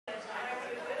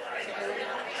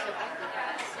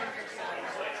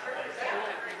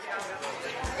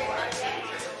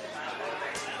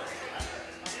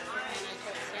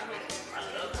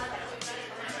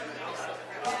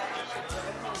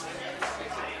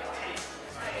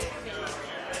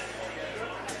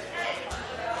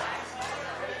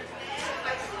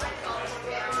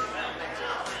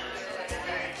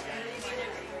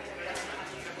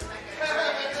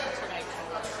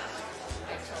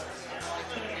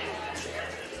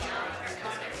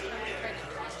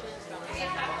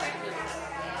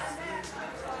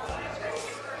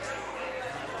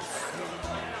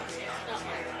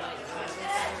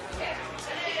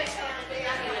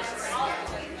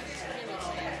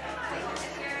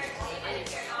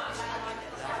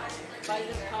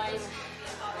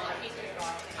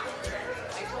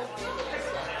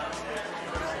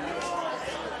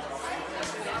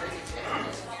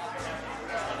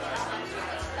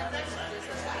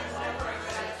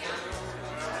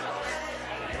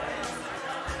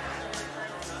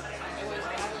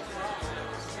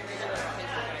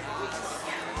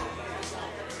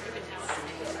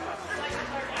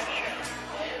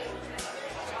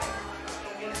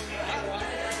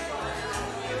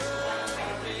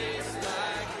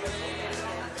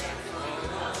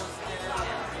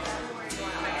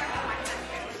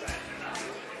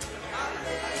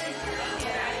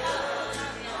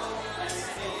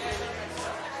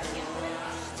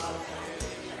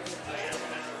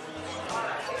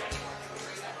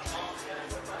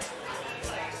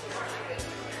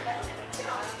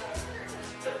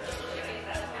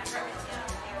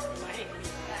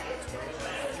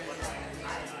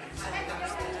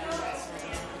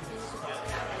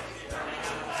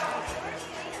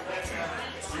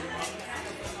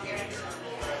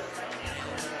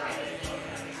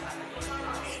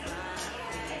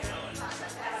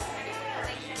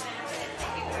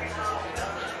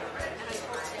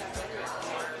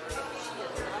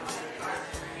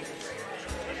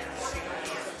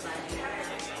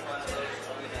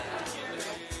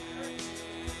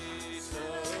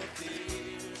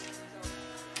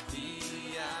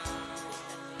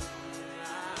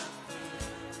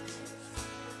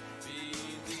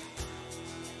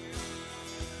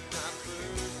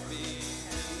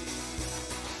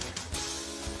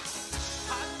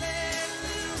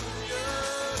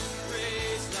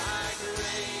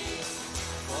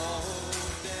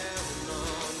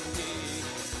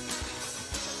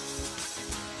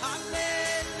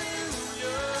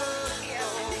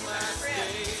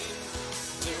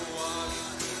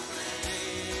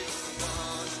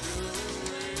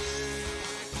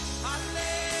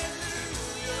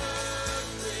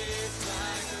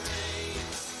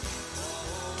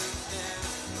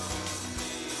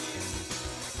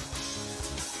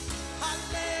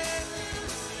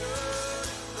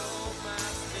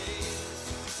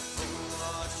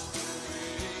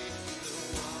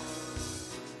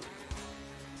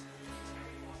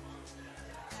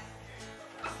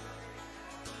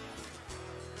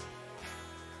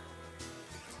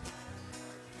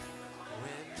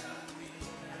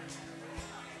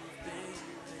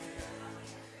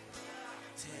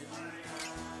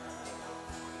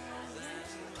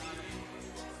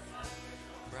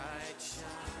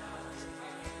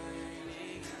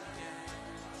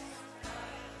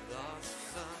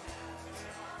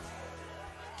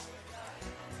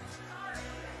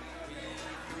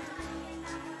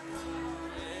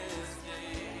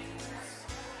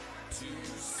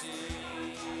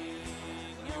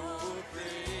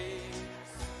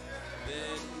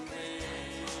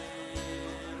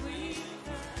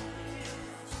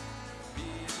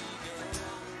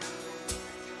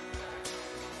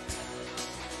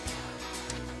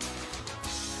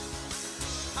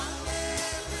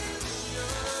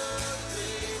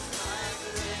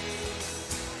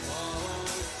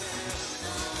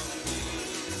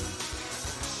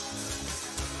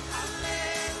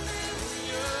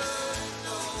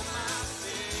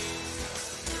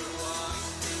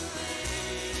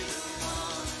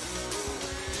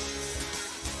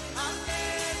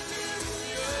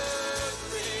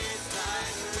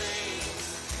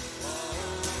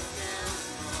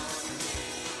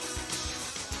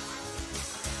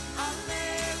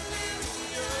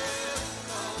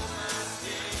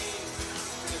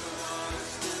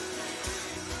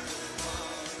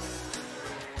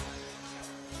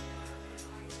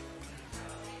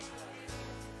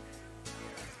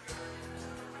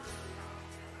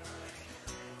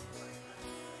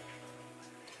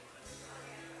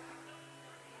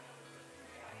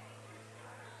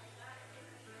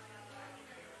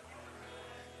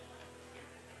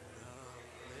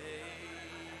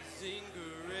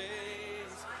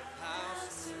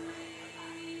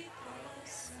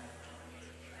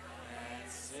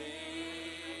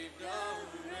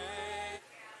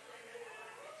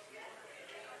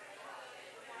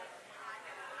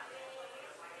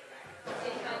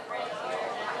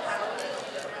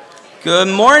Good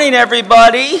morning,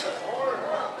 everybody.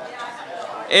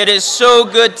 It is so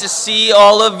good to see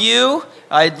all of you.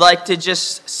 I'd like to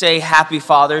just say Happy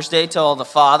Father's Day to all the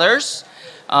fathers.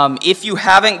 If you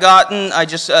haven't gotten,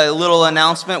 a little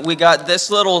announcement. We got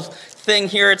this little thing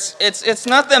here. It's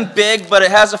nothing big, but it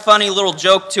has a funny little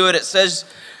joke to it. It says,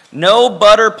 "No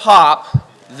butter pop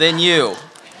than you."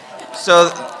 So,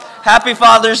 Happy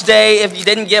Father's Day. If you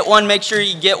didn't get one, make sure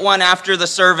you get one after the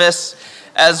service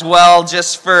as well,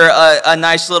 just for a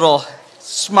nice little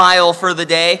smile for the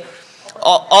day.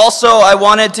 Also, I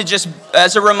wanted to just,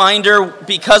 as a reminder,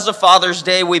 because of Father's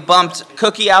Day, we bumped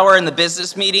cookie hour in the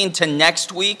business meeting to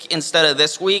next week instead of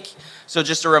this week. So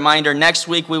just a reminder, next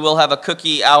week we will have a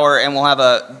cookie hour and we'll have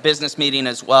a business meeting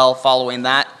as well following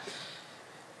that.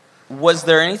 Was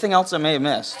there anything else I may have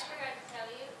missed?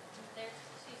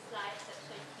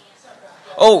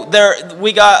 Oh,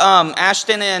 we got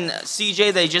Ashton and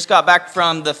CJ. They just got back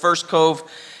from the First Cove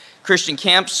Christian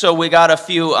Camp, so we got a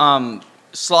few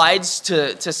slides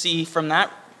to see from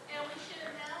that. And we should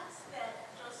announce that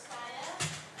Josiah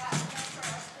got camper of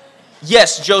the week.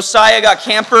 Yes, Josiah got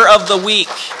camper of the week,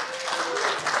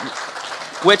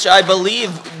 which I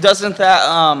believe, doesn't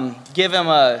that give him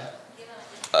a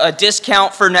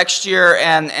discount for next year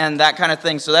and that kind of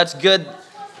thing, so that's good.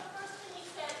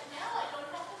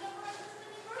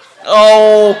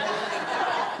 Oh,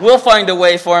 we'll find a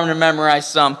way for him to memorize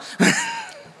some.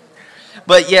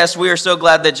 But yes, we are so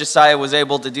glad that Josiah was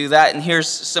able to do that. And here's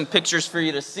some pictures for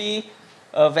you to see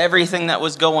of everything that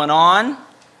was going on.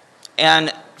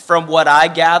 And from what I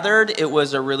gathered, it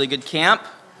was a really good camp.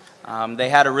 They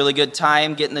had a really good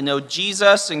time getting to know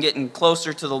Jesus and getting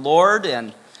closer to the Lord.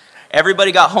 And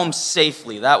everybody got home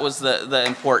safely. That was the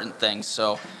important thing.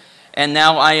 So, and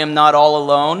now I am not all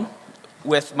alone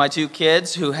with my two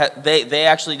kids, who they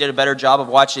actually did a better job of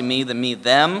watching me than me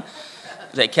them.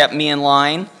 They kept me in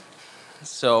line.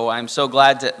 So I'm so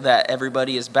glad that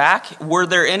everybody is back. Were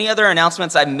there any other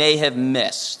announcements I may have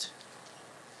missed?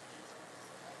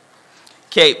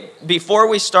 Okay, before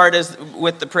we start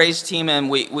with the praise team and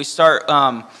we start,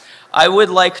 I would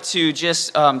like to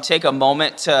just take a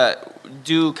moment to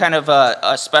do kind of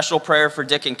a special prayer for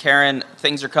Dick and Karen.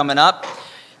 Things are coming up.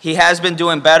 He has been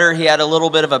doing better. He had a little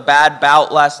bit of a bad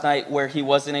bout last night where he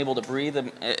wasn't able to breathe.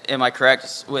 Am I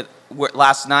correct with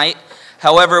last night?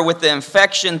 However, with the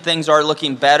infection, things are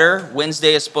looking better.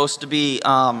 Wednesday is supposed to be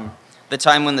the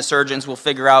time when the surgeons will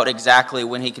figure out exactly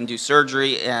when he can do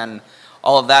surgery and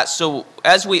all of that. So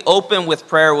as we open with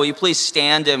prayer, will you please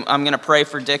stand? And I'm going to pray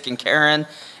for Dick and Karen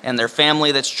and their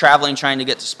family that's traveling, trying to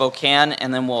get to Spokane,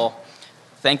 and then we'll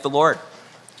thank the Lord.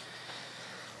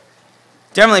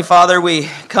 Dear Heavenly Father, we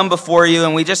come before you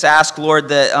and we just ask, Lord,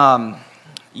 that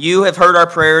you have heard our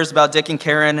prayers about Dick and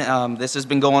Karen. This has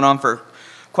been going on for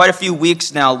quite a few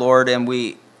weeks now, Lord, and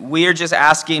we are just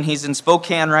asking, he's in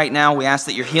Spokane right now. We ask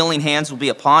that your healing hands will be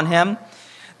upon him,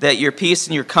 that your peace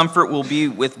and your comfort will be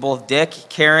with both Dick,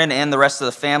 Karen, and the rest of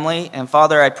the family. And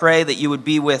Father, I pray that you would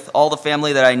be with all the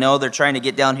family that I know. They're trying to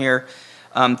get down here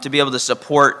to be able to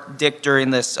support Dick during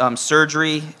this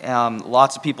surgery.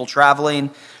 Lots of people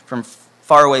traveling from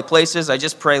faraway places. I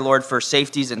just pray, Lord, for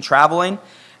safeties in traveling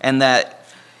and that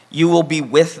you will be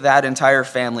with that entire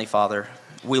family, Father.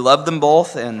 We love them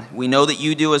both, and we know that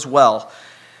you do as well.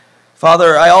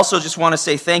 Father, I also just want to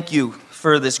say thank you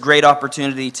for this great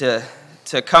opportunity to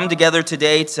come together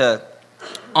today to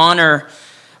honor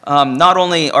not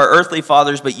only our earthly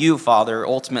fathers, but you, Father,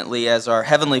 ultimately as our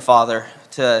heavenly Father,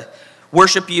 to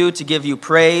worship you, to give you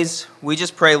praise. We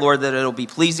just pray, Lord, that it'll be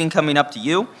pleasing coming up to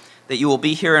you, that you will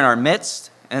be here in our midst,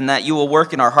 and that you will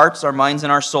work in our hearts, our minds,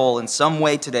 and our soul in some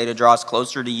way today to draw us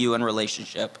closer to you in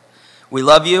relationship. We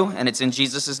love you, and it's in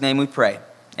Jesus' name we pray.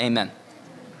 Amen.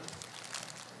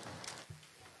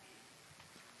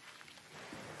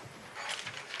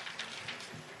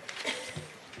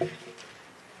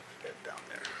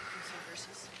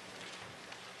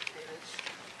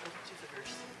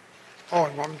 Oh,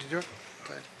 you want me to do it?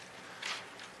 Okay.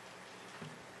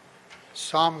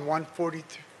 Psalm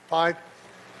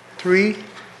 145:3.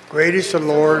 Great is the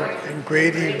Lord, and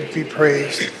greatly to be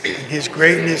praised, and his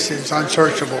greatness is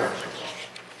unsearchable.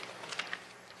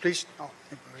 Please, stand.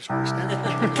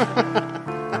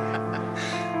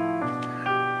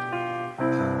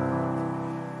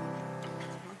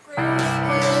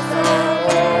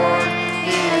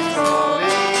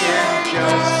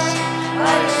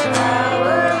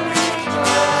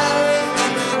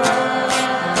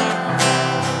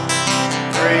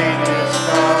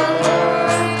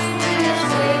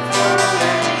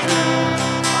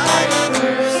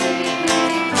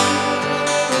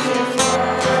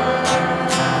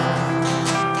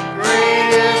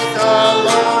 Great is the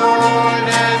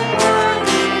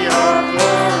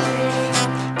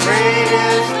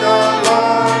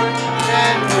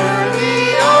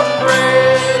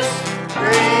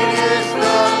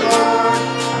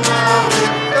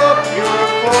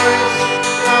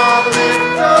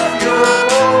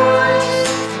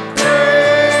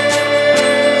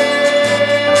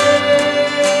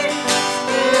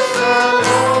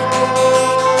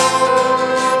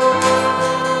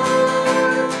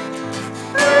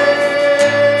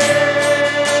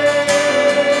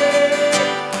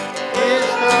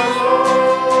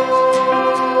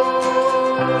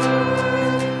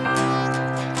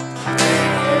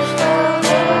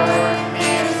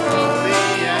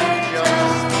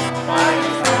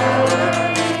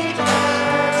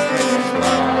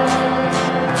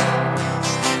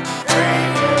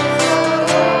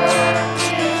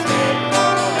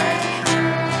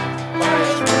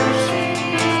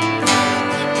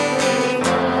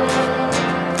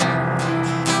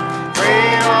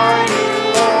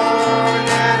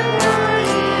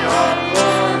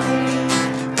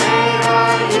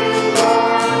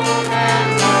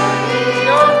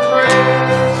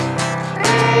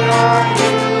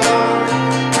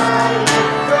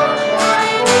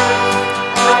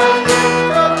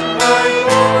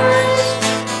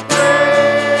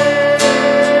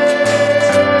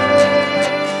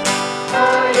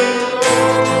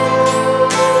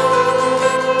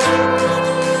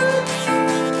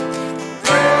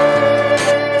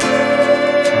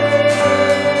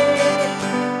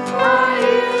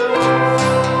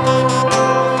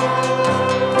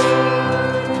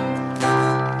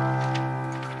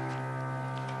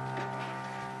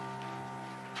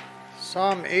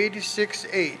Psalm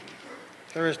 86:8.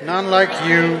 There is none like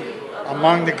you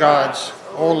among the gods,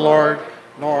 O Lord,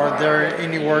 nor are there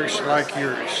any works like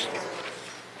yours.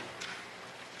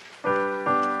 You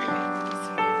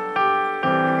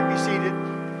can be seated.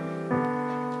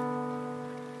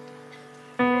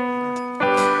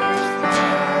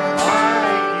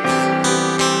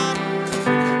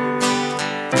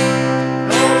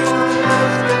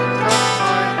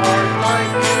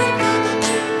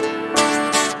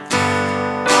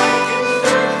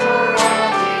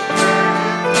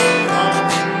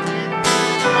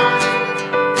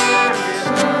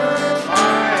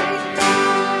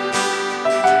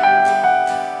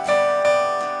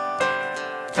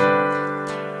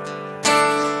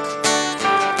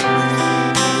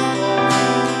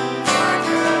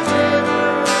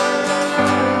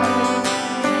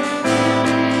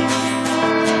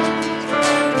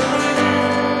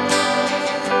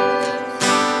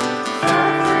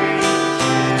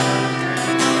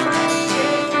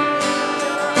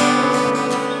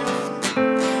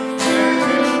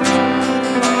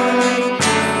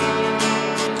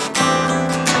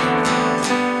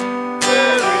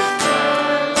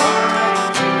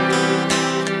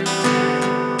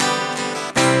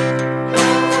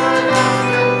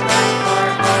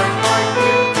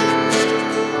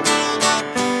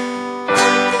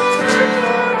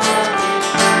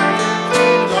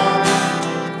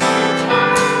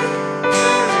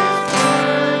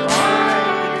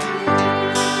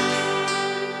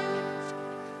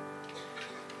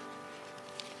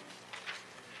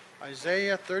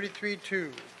 Isaiah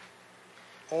 33:2.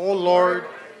 O Lord,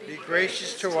 be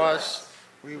gracious to us.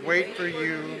 We wait for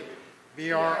you.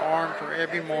 Be our arm for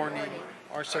every morning,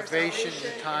 our salvation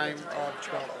in time of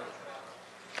trouble.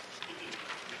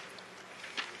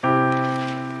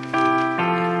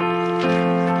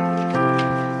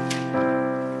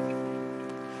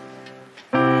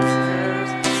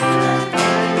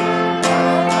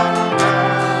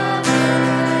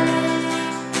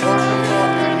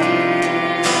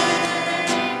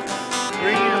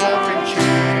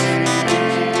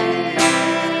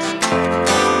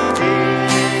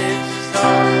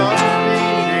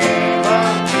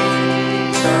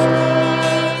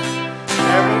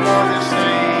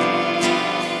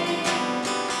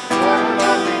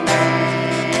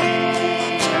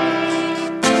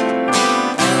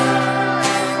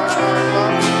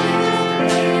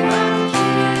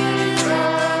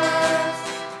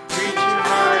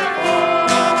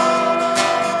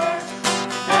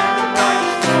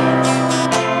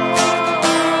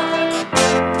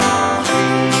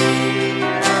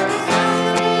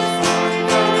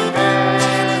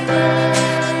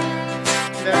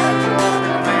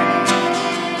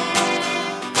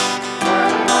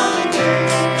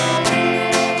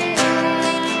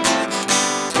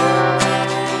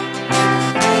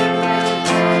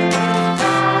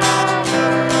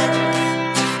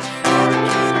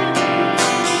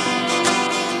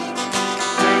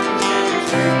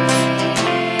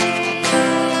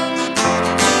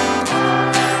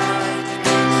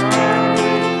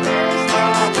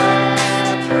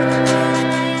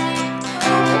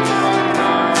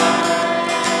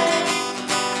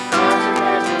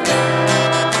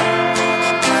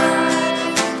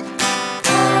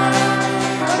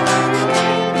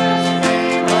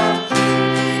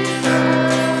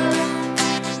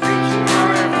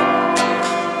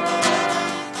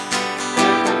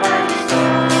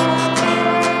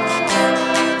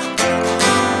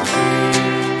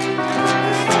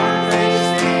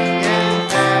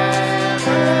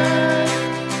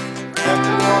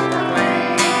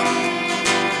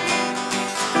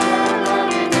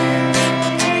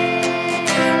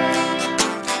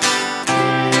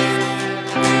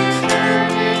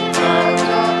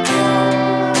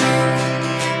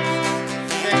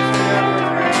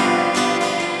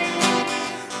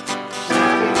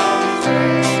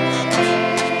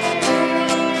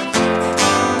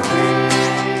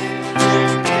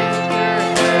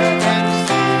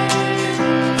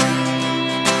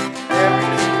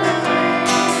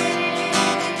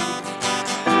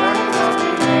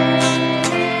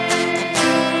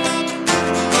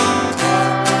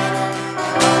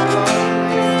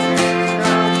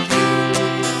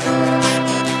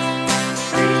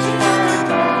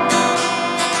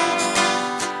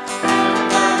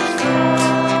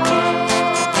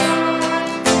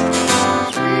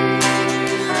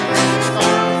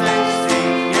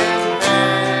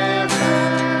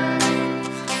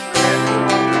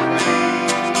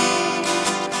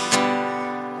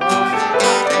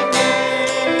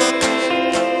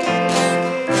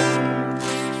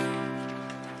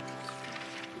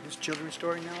 Children's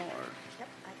story now, or? Yep,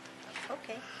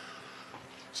 okay.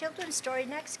 children's story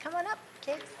next. Come on up,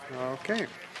 kids. Okay.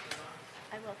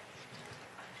 I will.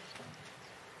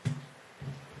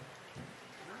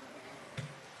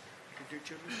 Do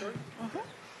children's story?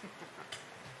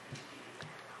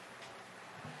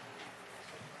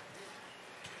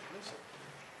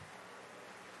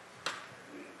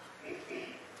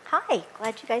 Hi,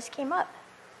 glad you guys came up.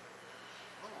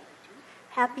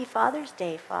 Happy Father's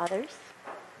Day, fathers.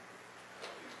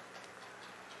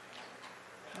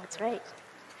 That's right.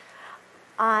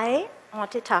 I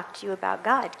want to talk to you about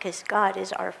God because God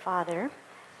is our Father,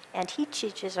 and He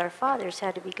teaches our fathers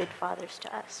how to be good fathers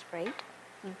to us, right?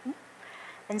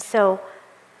 And so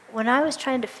when I was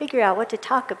trying to figure out what to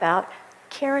talk about,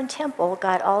 Karen Temple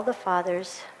got all the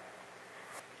fathers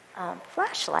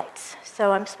flashlights.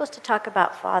 So I'm supposed to talk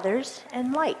about fathers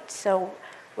and light. So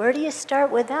where do you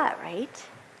start with that, right?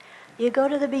 You go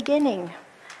to the beginning.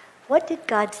 What did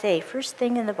God say? First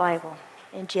thing in the Bible,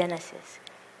 in Genesis.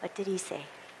 What did He say?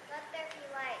 Let there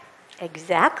be light.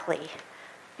 Exactly.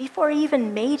 Before He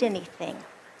even made anything,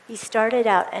 He started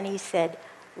out and He said,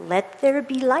 let there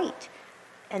be light.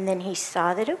 And then He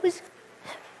saw that it was.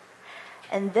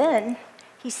 And then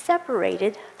He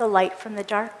separated the light from the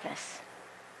darkness.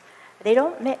 They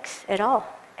don't mix at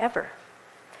all, ever.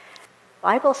 The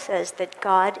Bible says that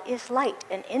God is light,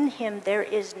 and in Him there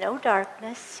is no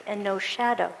darkness and no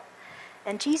shadow.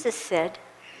 And Jesus said,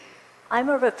 I'm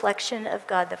a reflection of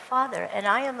God the Father, and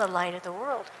I am the light of the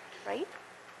world, right?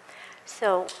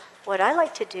 So what I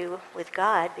like to do with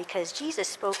God, because Jesus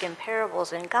spoke in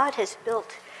parables, and God has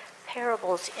built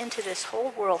parables into this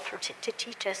whole world to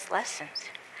teach us lessons.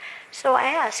 So I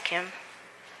ask Him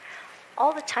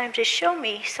all the time to show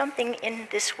me something in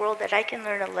this world that I can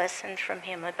learn a lesson from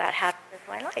Him about how to live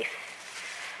my life.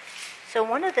 So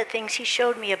one of the things He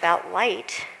showed me about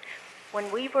light,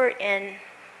 when we were in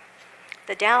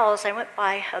the Dalles, I went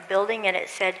by a building and it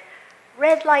said,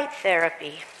 red light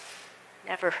therapy.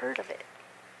 Never heard of it.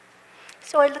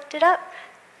 So I looked it up,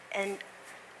 and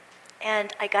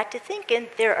I got to thinking,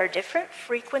 there are different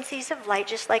frequencies of light,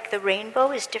 just like the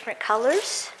rainbow is different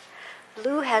colors.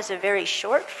 Blue has a very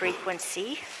short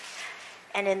frequency,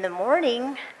 and in the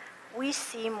morning, we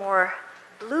see more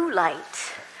blue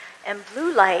light, and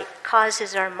blue light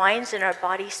causes our minds and our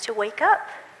bodies to wake up.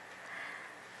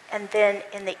 And then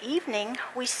in the evening,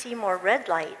 we see more red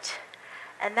light,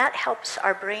 and that helps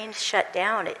our brains shut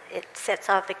down. It sets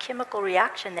off a chemical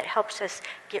reaction that helps us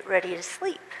get ready to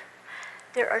sleep.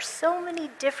 There are so many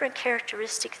different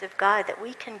characteristics of God that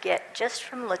we can get just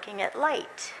from looking at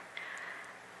light.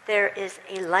 There is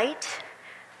a light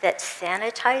that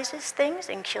sanitizes things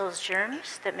and kills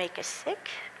germs that make us sick.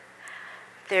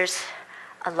 There's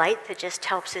a light that just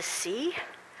helps us see.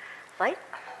 Light?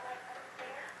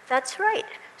 That's right.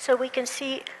 So we can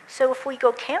see, so if we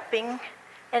go camping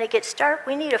and it gets dark,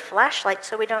 we need a flashlight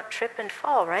so we don't trip and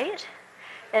fall, right?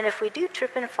 And if we do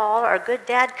trip and fall, our good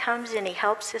dad comes and he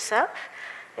helps us up.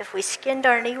 If we skinned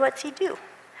our knee, what's he do?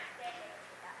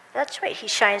 That's right. He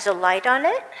shines a light on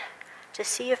it to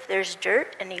see if there's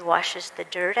dirt, and he washes the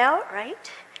dirt out,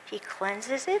 right? He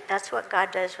cleanses it. That's what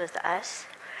God does with us.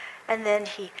 And then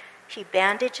he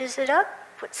bandages it up,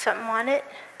 puts something on it,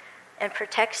 and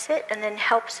protects it, and then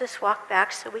helps us walk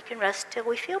back so we can rest till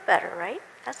we feel better, right?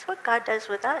 That's what God does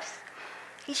with us.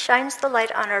 He shines the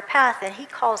light on our path, and He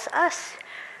calls us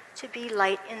to be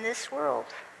light in this world.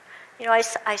 You know,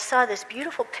 I saw this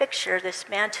beautiful picture this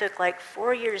man took like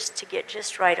 4 years to get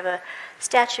just right, of a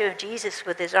statue of Jesus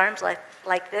with his arms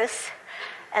like this,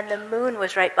 and the moon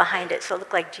was right behind it, so it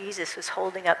looked like Jesus was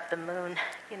holding up the moon,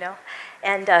 you know.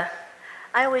 And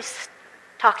I always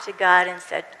talked to God and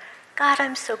said, God,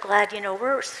 I'm so glad, you know,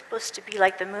 we're supposed to be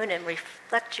like the moon and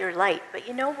reflect your light. But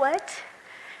you know what?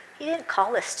 He didn't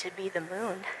call us to be the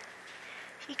moon.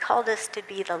 He called us to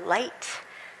be the light.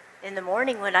 In the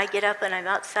morning, when I get up and I'm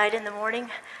outside in the morning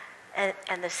and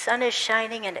the sun is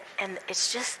shining and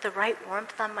it's just the right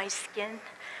warmth on my skin,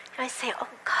 and I say, oh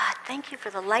God, thank you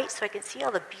for the light so I can see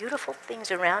all the beautiful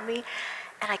things around me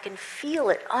and I can feel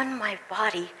it on my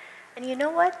body. And you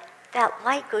know what? That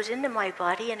light goes into my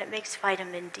body and it makes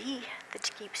vitamin D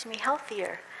that keeps me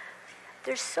healthier.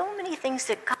 There's so many things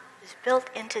that God has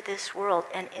built into this world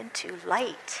and into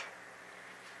light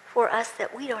for us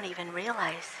that we don't even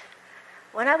realize.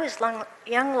 When I was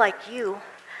young like you,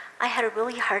 I had a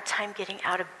really hard time getting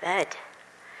out of bed.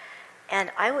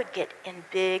 And I would get in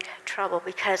big trouble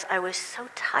because I was so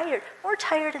tired, more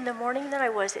tired in the morning than I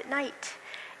was at night.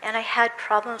 And I had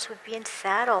problems with being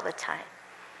sad all the time.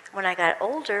 When I got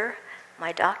older,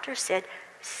 my doctor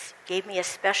gave me a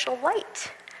special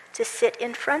light to sit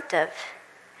in front of.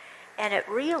 And it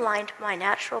realigned my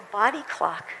natural body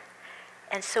clock.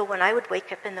 And so when I would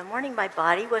wake up in the morning, my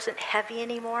body wasn't heavy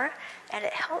anymore, and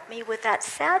it helped me with that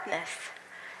sadness.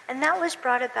 And that was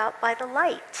brought about by the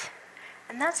light.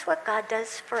 And that's what God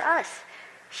does for us.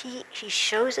 He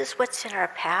shows us what's in our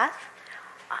path.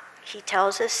 He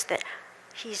tells us that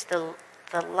he's the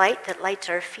light that lights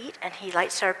our feet, and he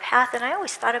lights our path. And I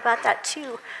always thought about that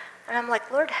too. And I'm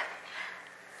like, Lord,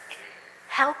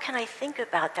 how can I think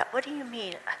about that? What do you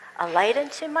mean? A light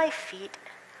unto my feet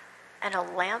and a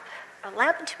lamp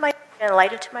into my and a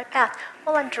light into my path.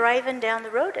 Well, I'm driving down the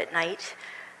road at night,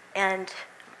 and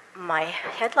my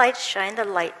headlights shine the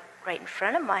light right in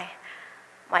front of my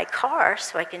car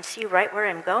so I can see right where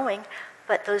I'm going.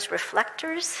 But those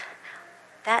reflectors,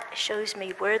 that shows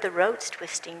me where the road's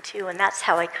twisting to, and that's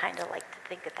how I kind of like to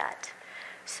think of that.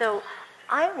 So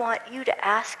I want you to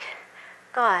ask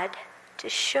God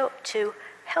to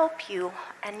help you,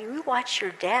 and you watch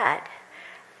your dad,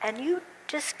 and you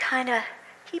just kind of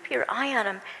keep your eye on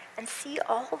him and see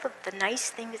all of the nice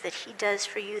things that he does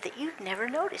for you that you've never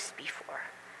noticed before,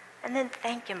 and then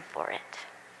thank him for it.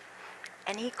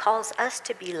 And he calls us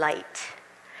to be light.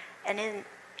 And in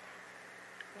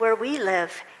where we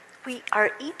live, we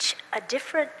are each a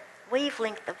different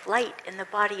wavelength of light in the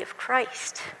body of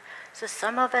Christ. So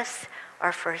some of us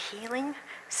are for healing,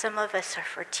 some of us are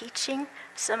for teaching,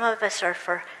 some of us are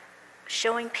for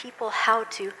showing people how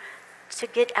to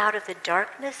get out of the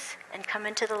darkness and come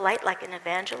into the light like an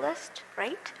evangelist,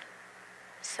 right?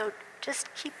 So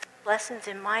just keep the lessons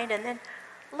in mind, and then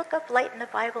look up light in the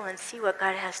Bible and see what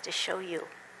God has to show you.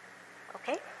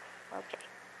 Okay? Okay.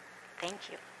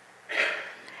 Thank you.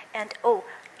 And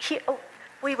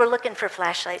we were looking for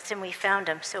flashlights and we found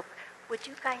them. So would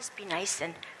you guys be nice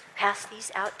and pass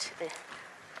these out to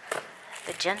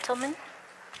the gentleman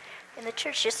in the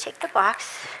church? Just take the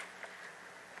box.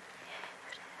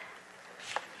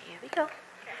 Here we go.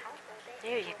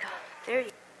 There you go. There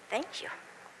you. Thank you.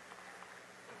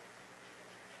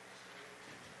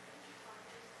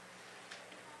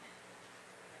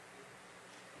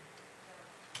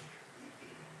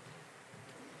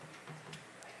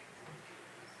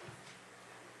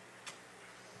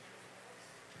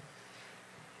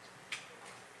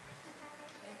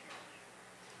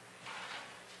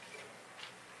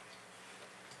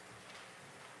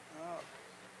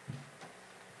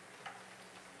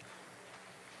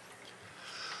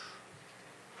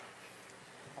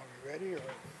 Ready? Or?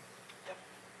 Yep.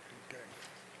 Okay.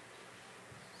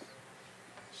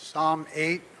 Psalm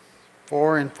 8,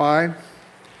 4 and 5.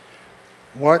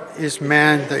 What is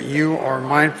man that you are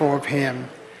mindful of him,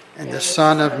 and the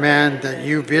Son of Man that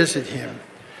you visit him?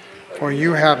 For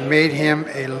you have made him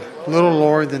a little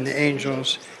lower than the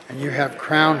angels, and you have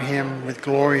crowned him with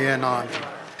glory and honor.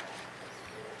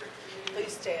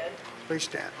 Please stand. Please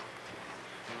stand.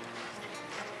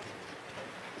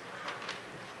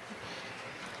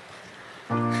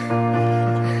 I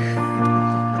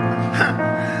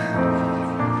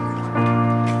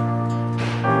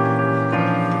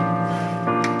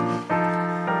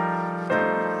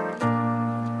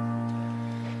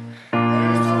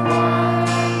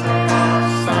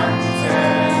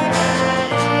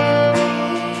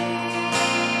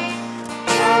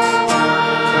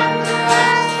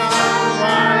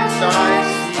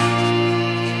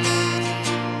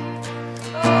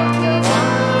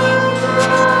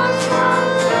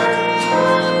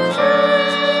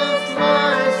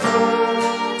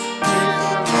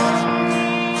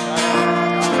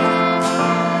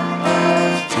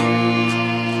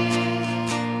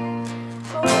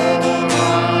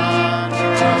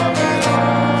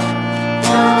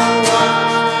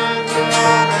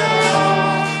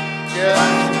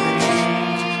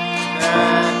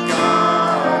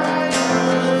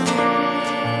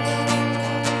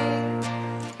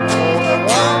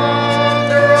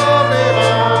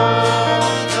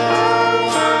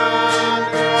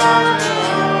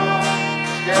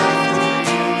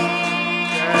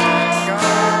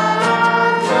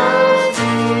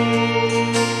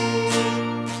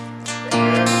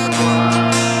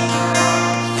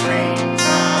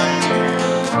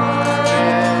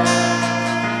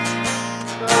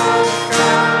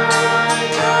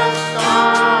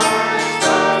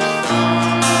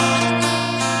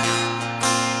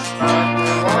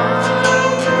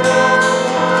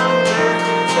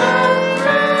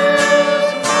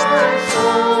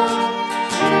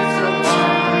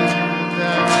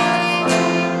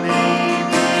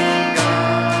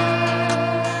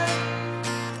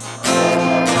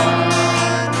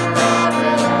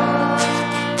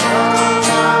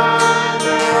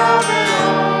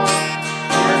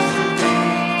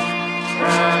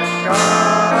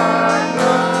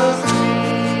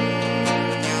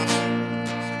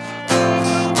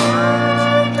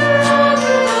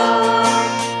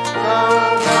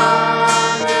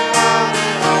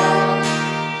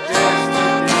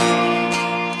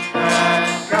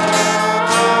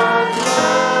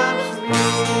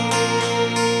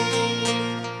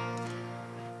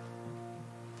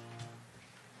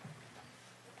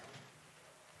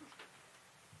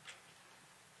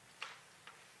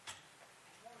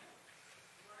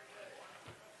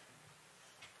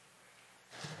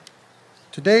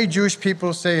Today, Jewish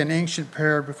people say an ancient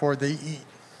prayer before they eat.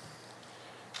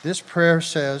 This prayer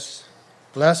says,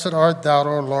 "Blessed art thou,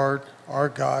 O Lord, our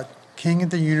God, King of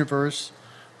the universe,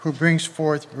 who brings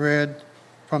forth bread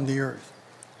from the earth."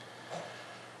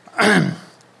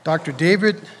 Dr.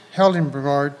 David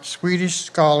Heldenberg, Swedish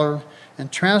scholar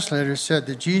and translator, said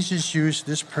that Jesus used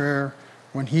this prayer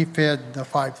when he fed the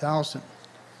 5,000.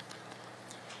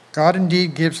 God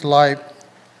indeed gives life,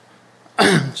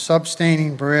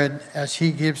 sustaining bread, as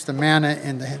he gives the manna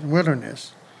in the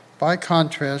wilderness. By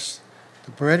contrast,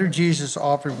 the bread of Jesus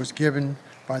offered was given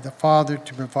by the Father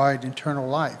to provide eternal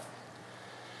life.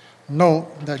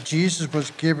 Note that Jesus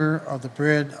was giver of the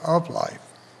bread of life.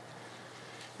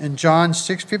 In John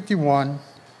 6:51,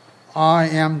 "I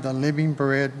am the living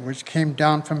bread which came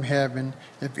down from heaven.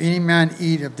 If any man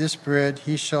eat of this bread,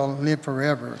 he shall live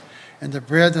forever. And the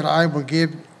bread that I will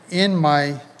give in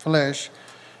my flesh,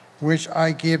 which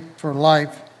I give for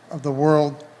life of the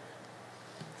world."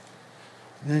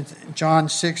 And John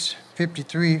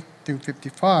 6:53 through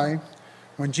 55,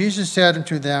 when Jesus said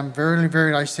unto them, "Verily,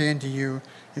 verily, I say unto you,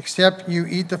 except you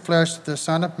eat the flesh of the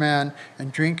Son of Man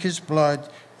and drink his blood,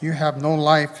 you have no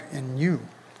life in you.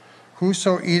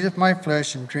 Whoso eateth my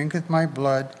flesh and drinketh my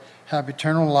blood have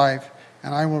eternal life,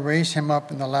 and I will raise him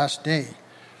up in the last day.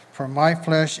 For my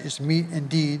flesh is meat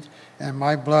indeed, and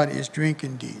my blood is drink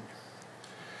indeed."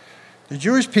 The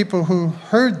Jewish people who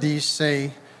heard these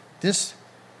say, This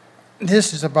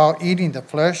is about eating the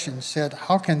flesh, and said,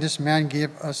 "How can this man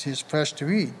give us his flesh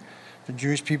to eat?" The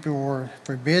Jewish people were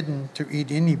forbidden to eat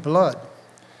any blood.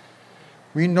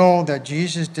 We know that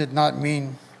Jesus did not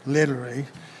mean literally,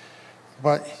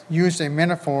 but used a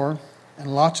metaphor,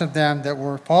 and lots of them that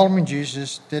were following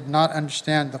Jesus did not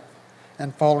understand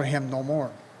and follow him no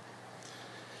more.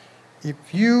 If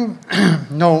you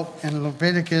note in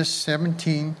Leviticus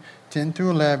 17, 10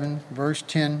 through 11, verse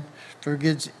 10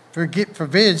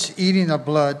 forbids eating of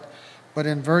blood, but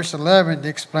in verse 11 it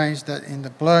explains that in the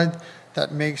blood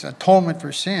that makes atonement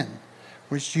for sin,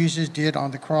 which Jesus did on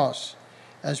the cross.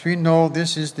 As we know,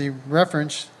 this is the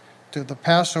reference to the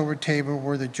Passover table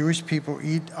where the Jewish people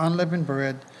eat unleavened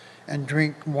bread and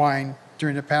drink wine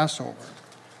during the Passover.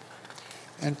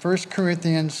 In 1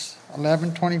 Corinthians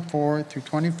 11:24 through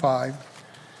 25,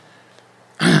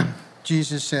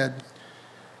 Jesus said,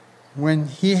 "When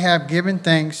he had given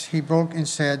thanks, he broke and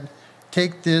said,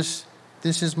 'Take this,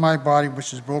 this is my body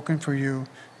which is broken for you.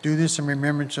 Do this in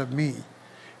remembrance of me.'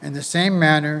 In the same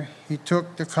manner, he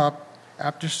took the cup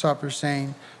after supper,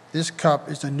 saying, 'This cup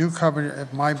is the new covenant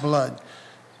of my blood.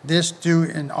 This do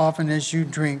and often as you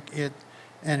drink it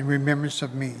in remembrance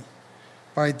of me.'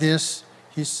 By this,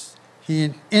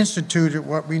 he instituted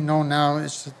what we know now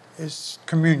as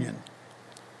communion."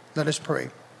 Let us pray.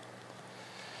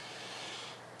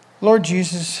 Lord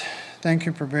Jesus, thank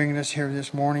you for bringing us here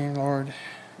this morning, Lord,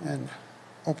 and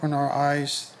open our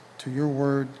eyes to your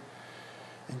word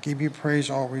and give you praise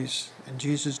always. In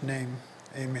Jesus' name,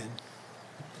 amen.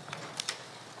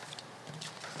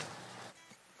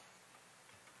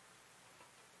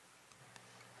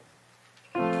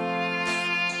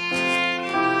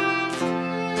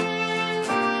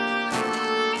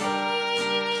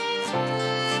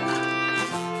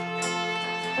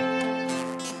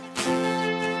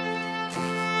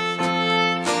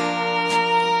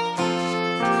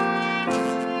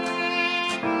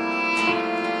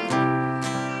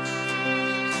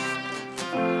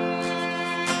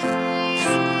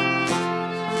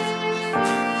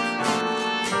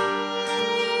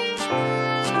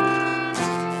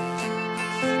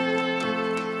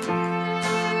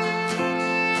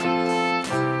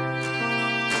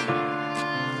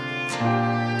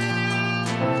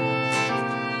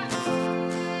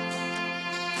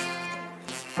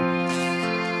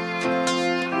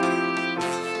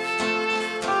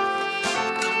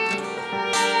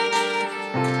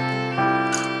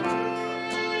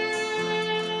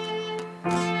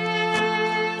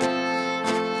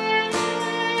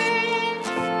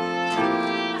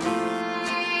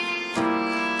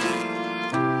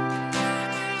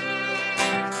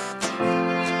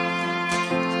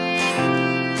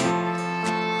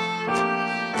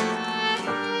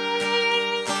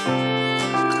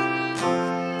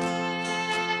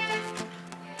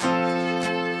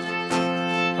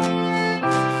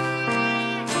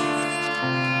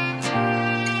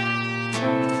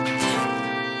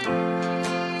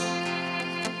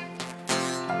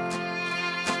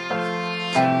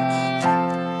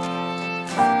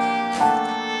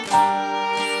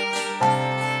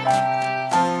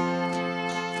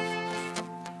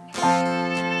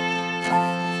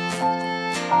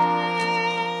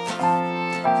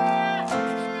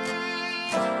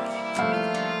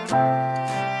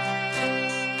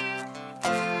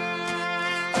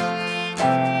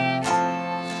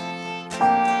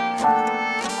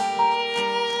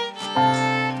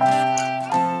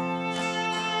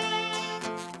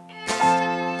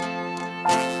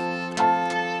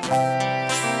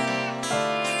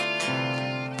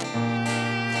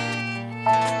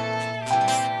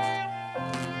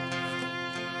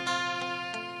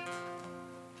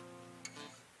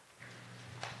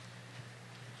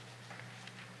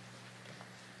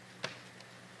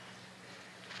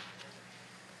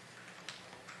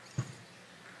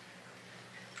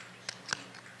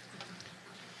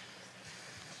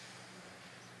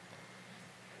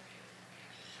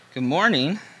 Good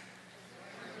morning.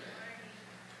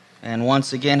 And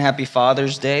once again, happy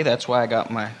Father's Day. That's why I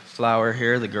got my flower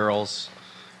here. The girls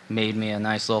made me a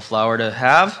nice little flower to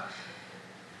have.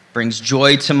 Brings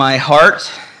joy to my heart.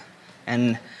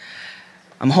 And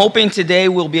I'm hoping today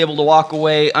we'll be able to walk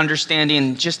away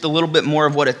understanding just a little bit more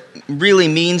of what it really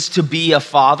means to be a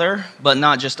father, but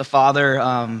not just a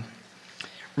father.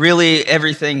 Really,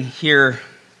 everything here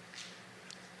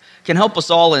can help us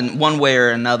all in one way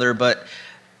or another, but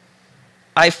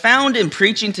I found in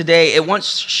preaching today, it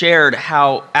once shared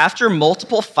how after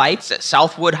multiple fights at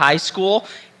Southwood High School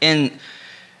in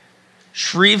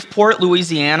Shreveport,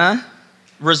 Louisiana,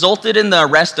 resulted in the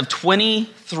arrest of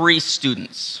 23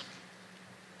 students.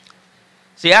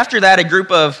 See, after that, a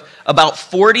group of about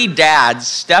 40 dads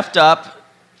stepped up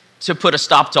to put a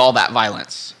stop to all that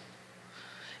violence.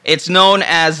 It's known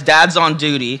as Dads on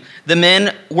Duty. The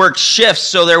men worked shifts,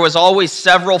 so there was always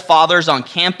several fathers on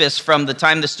campus from the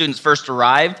time the students first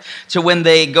arrived to when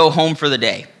they go home for the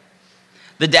day.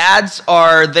 The dads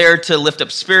are there to lift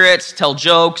up spirits, tell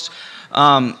jokes,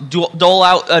 dole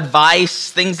out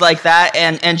advice, things like that,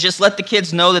 and just let the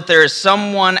kids know that there is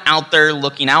someone out there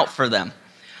looking out for them.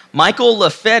 Michael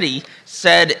LaFetti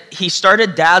said he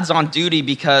started Dads on Duty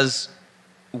because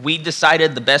we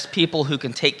decided the best people who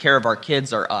can take care of our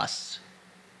kids are us.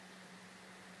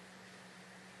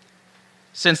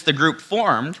 Since the group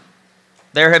formed,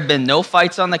 there have been no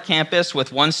fights on the campus,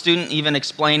 with one student even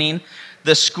explaining,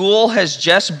 the school has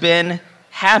just been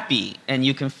happy and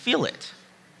you can feel it.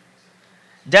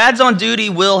 Dads on Duty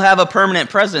will have a permanent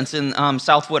presence in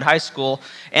Southwood High School,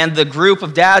 and the group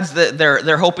of dads that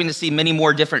they're hoping to see many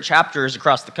more different chapters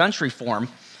across the country form.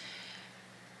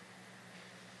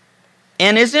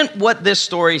 And isn't what this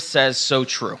story says so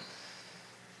true?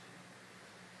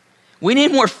 We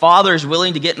need more fathers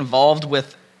willing to get involved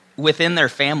within their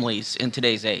families in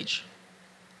today's age.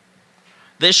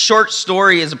 This short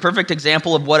story is a perfect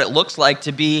example of what it looks like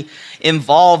to be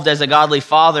involved as a godly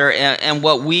father and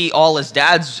what we all as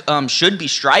dads should be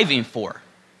striving for.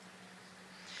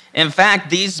 In fact,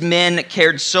 these men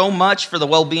cared so much for the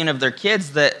well-being of their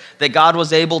kids that God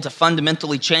was able to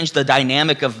fundamentally change the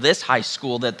dynamic of this high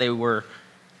school that they were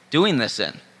doing this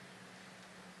in.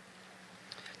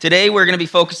 Today, we're going to be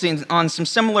focusing on some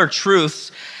similar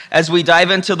truths as we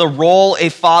dive into the role a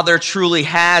father truly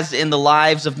has in the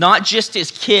lives of not just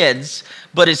his kids,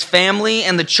 but his family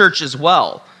and the church as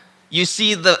well. You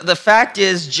see, the fact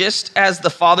is, just as the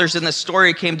fathers in this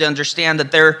story came to understand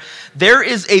that there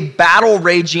is a battle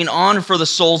raging on for the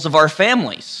souls of our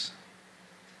families.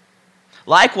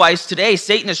 Likewise, today,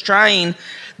 Satan is trying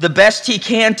the best he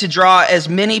can to draw as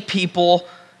many people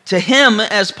to him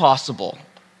as possible.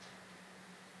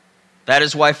 That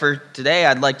is why for today,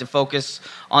 I'd like to focus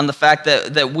on the fact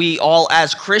that we all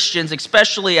as Christians,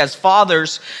 especially as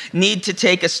fathers, need to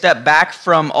take a step back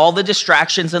from all the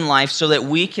distractions in life so that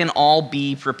we can all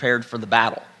be prepared for the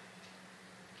battle.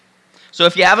 So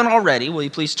if you haven't already, will you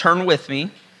please turn with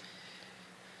me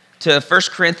to 1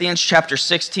 Corinthians chapter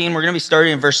 16. We're going to be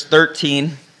starting in verse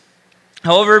 13.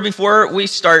 However, before we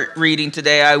start reading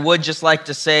today, I would just like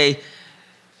to say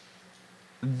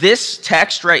this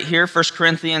text right here, 1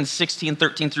 Corinthians 16,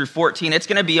 13 through 14, it's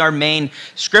going to be our main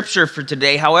scripture for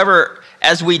today. However,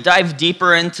 as we dive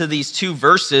deeper into these two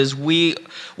verses, we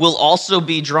will also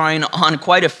be drawing on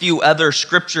quite a few other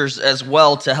scriptures as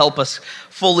well to help us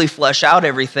fully flesh out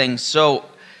everything. So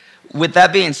with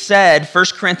that being said, 1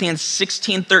 Corinthians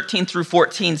 16, 13 through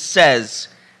 14 says,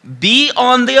 "Be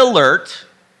on the alert,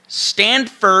 stand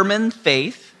firm in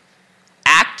faith,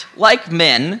 act like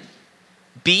men,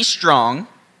 be strong.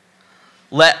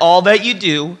 Let all that you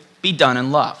do be done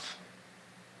in love."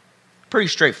 Pretty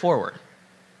straightforward.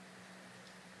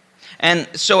 And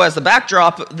so as the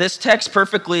backdrop, this text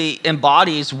perfectly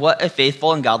embodies what a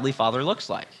faithful and godly father looks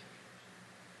like.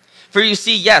 For you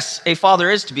see, yes, a father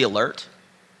is to be alert.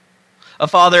 A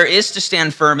father is to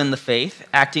stand firm in the faith,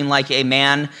 acting like a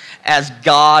man as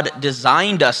God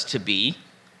designed us to be,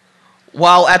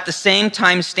 while at the same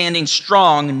time standing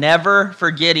strong, never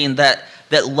forgetting that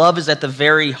love is at the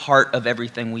very heart of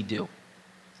everything we do.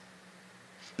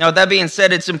 Now, with that being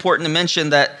said, it's important to mention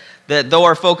that though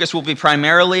our focus will be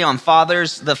primarily on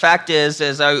fathers, the fact is,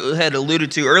 as I had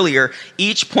alluded to earlier,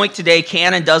 each point today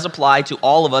can and does apply to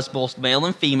all of us, both male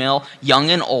and female,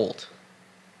 young and old,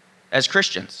 as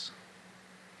Christians.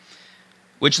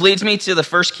 Which leads me to the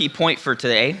first key point for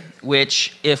today,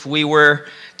 which if we were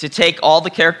to take all the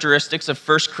characteristics of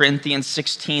 1 Corinthians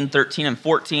 16, 13, and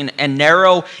 14 and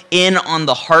narrow in on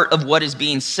the heart of what is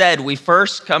being said, we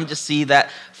first come to see that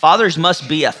fathers must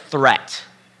be a threat.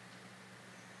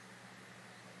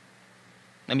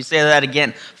 Let me say that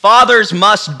again. Fathers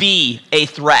must be a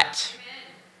threat.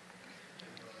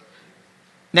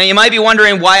 Now, you might be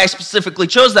wondering why I specifically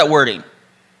chose that wording.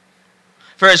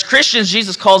 For as Christians,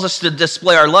 Jesus calls us to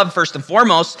display our love first and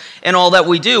foremost in all that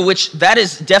we do, which that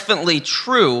is definitely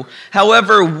true.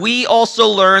 However, we also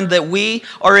learn that we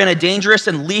are in a dangerous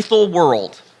and lethal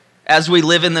world as we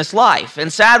live in this life.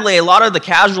 And sadly, a lot of the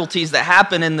casualties that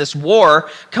happen in this war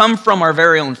come from our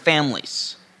very own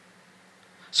families.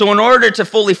 So in order to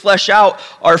fully flesh out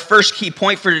our first key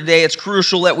point for today, it's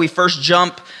crucial that we first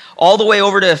jump all the way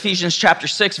over to Ephesians chapter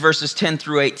 6, verses 10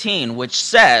 through 18, which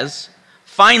says,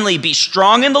 "Finally, be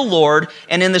strong in the Lord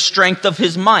and in the strength of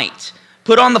his might.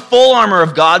 Put on the full armor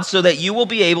of God so that you will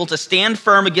be able to stand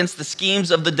firm against the schemes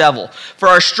of the devil. For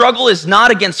our struggle is not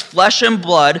against flesh and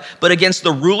blood, but against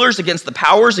the rulers, against the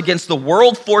powers, against the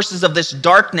world forces of this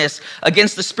darkness,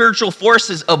 against the spiritual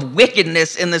forces of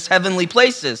wickedness in this heavenly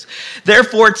places.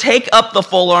 Therefore, take up the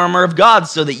full armor of God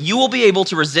so that you will be able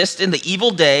to resist in the evil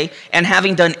day, and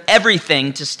having done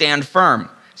everything, to stand firm.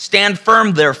 Stand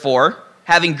firm, therefore,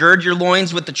 having girded your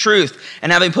loins with the truth,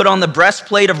 and having put on the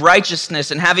breastplate of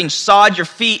righteousness, and having shod your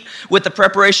feet with the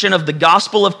preparation of the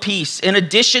gospel of peace. In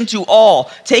addition to all,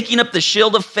 taking up the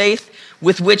shield of faith,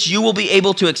 with which you will be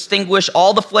able to extinguish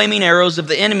all the flaming arrows of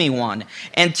the enemy one.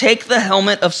 And take the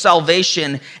helmet of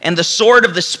salvation and the sword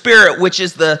of the Spirit, which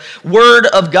is the word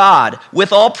of God.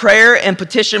 With all prayer and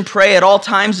petition, pray at all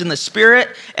times in the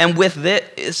Spirit, and with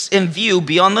this in view,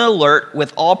 be on the alert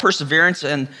with all perseverance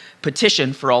and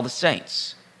petition for all the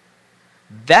saints."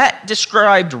 That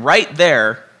described right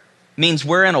there means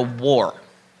we're in a war.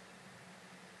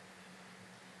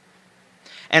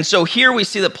 And so here we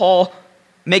see that Paul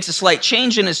makes a slight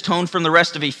change in his tone from the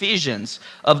rest of Ephesians,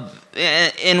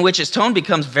 in which his tone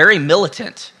becomes very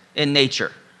militant in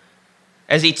nature.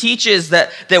 As he teaches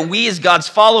that we as God's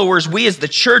followers, we as the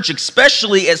church,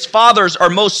 especially as fathers, are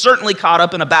most certainly caught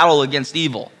up in a battle against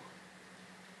evil.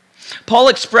 Paul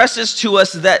expresses to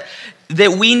us that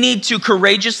we need to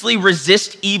courageously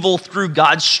resist evil through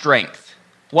God's strength,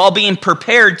 while being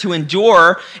prepared to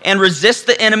endure and resist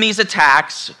the enemy's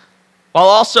attacks, while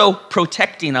also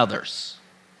protecting others.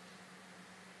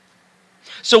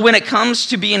 So when it comes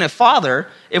to being a father,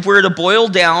 if we were to boil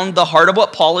down the heart of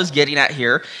what Paul is getting at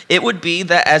here, it would be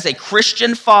that as a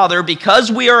Christian father,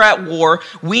 because we are at war,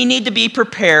 we need to be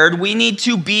prepared, we need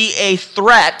to be a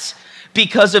threat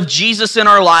because of Jesus in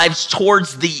our lives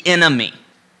towards the enemy,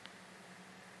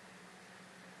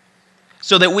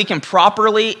 so that we can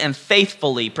properly and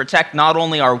faithfully protect not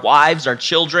only our wives, our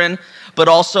children, but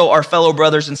also our fellow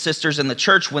brothers and sisters in the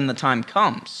church when the time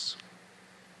comes.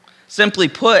 Simply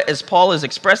put, as Paul is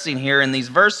expressing here in these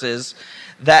verses,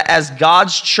 that as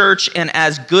God's church and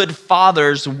as good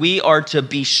fathers, we are to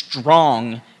be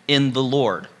strong in the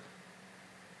Lord.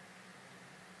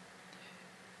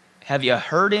 Have you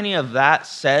heard any of that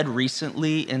said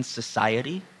recently in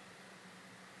society?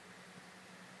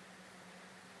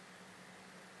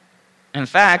 In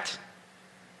fact,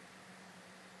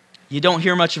 you don't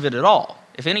hear much of it at all.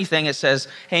 If anything, it says,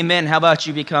 "Hey men, how about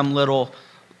you become little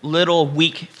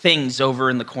weak things over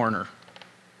in the corner?"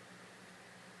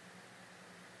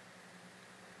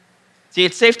 See,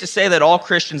 it's safe to say that all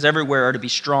Christians everywhere are to be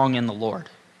strong in the Lord,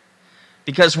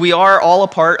 because we are all a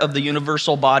part of the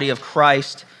universal body of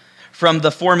Christ. From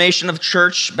the formation of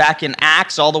church back in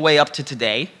Acts all the way up to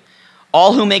today,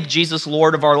 all who make Jesus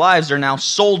Lord of our lives are now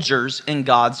soldiers in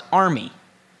God's army.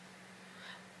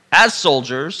 As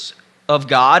soldiers of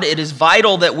God, it is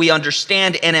vital that we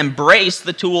understand and embrace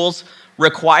the tools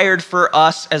required for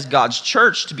us as God's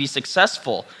church to be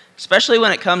successful, especially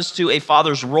when it comes to a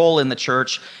father's role in the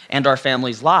church and our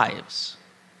families' lives.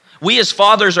 We as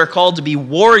fathers are called to be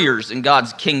warriors in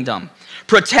God's kingdom,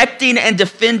 protecting and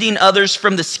defending others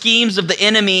from the schemes of the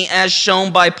enemy, as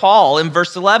shown by Paul in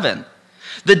verse 11.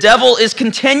 The devil is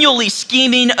continually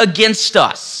scheming against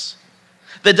us.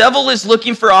 The devil is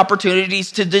looking for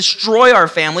opportunities to destroy our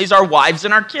families, our wives,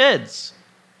 and our kids.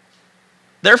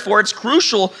 Therefore, it's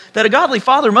crucial that a godly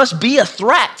father must be a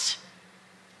threat.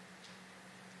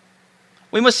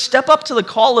 We must step up to the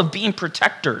call of being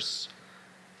protectors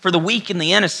for the weak and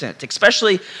the innocent,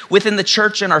 especially within the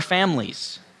church and our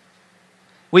families.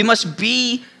 We must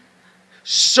be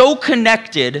so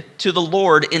connected to the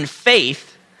Lord in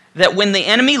faith that when the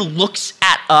enemy looks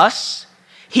at us,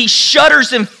 he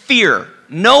shudders in fear,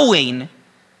 knowing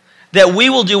that we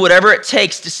will do whatever it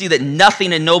takes to see that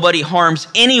nothing and nobody harms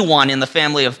anyone in the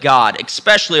family of God,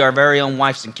 especially our very own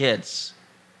wives and kids.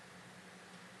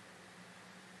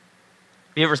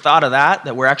 Have you ever thought of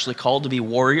that we're actually called to be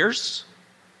warriors?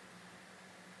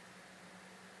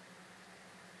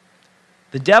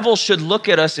 The devil should look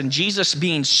at us and Jesus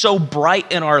being so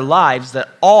bright in our lives that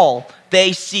all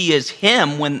they see is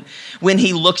him when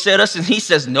he looks at us and he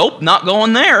says, nope, not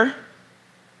going there.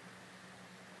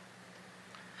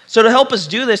 So to help us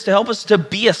do this, to help us to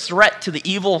be a threat to the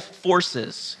evil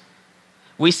forces,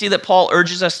 we see that Paul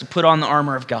urges us to put on the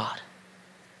armor of God.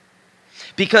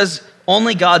 Because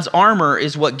only God's armor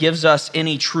is what gives us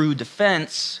any true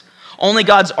defense. Only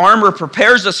God's armor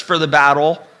prepares us for the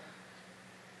battle.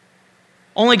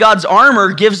 Only God's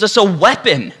armor gives us a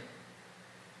weapon.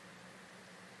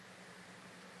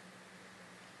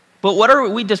 But what are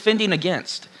we defending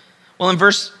against? Well, in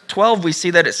verse 12, we see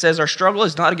that it says, our struggle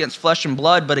is not against flesh and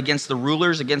blood, but against the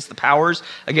rulers, against the powers,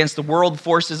 against the world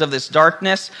forces of this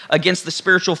darkness, against the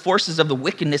spiritual forces of the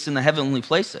wickedness in the heavenly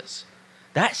places.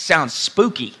 That sounds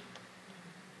spooky. It'd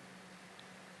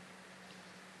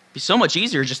be so much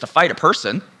easier just to fight a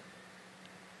person.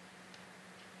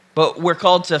 But we're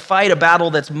called to fight a battle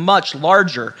that's much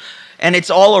larger, and it's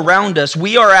all around us.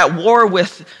 We are at war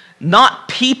with not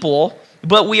people,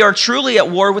 but we are truly at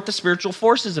war with the spiritual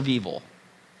forces of evil.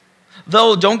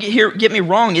 Though, don't get me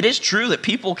wrong, it is true that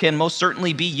people can most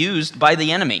certainly be used by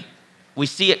the enemy. We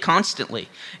see it constantly,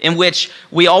 in which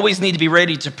we always need to be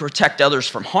ready to protect others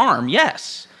from harm,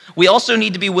 yes. We also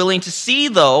need to be willing to see,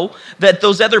 though, that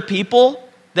those other people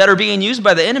that are being used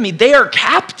by the enemy, they are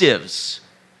captives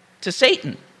to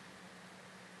Satan.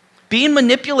 Being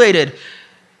manipulated,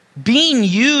 being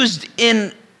used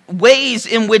in ways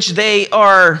in which they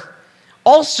are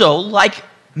also, like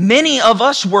many of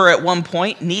us were at one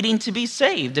point, needing to be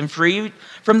saved and free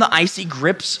from the icy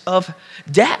grips of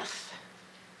death.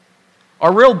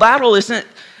 Our real battle isn't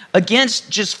against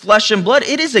just flesh and blood.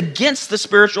 It is against the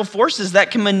spiritual forces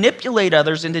that can manipulate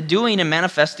others into doing and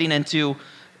manifesting into,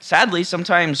 sadly,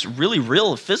 sometimes really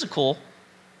real physical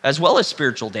as well as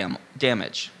spiritual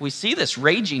damage. We see this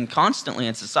raging constantly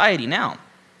in society now.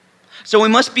 So we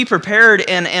must be prepared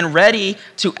and ready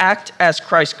to act as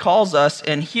Christ calls us.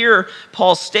 And here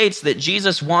Paul states that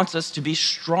Jesus wants us to be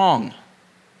strong.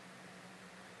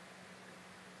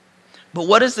 But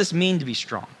what does this mean to be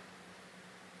strong?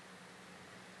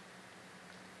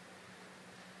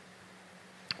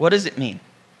 What does it mean?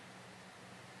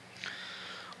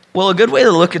 Well, a good way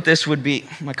to look at this would be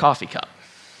my coffee cup.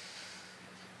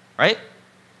 Right?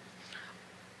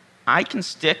 I can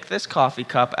stick this coffee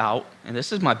cup out, and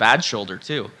this is my bad shoulder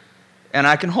too, and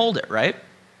I can hold it, right?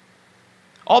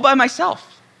 All by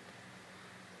myself.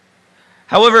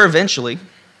 However, eventually,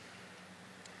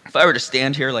 if I were to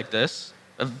stand here like this,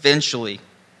 eventually,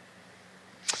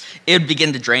 it would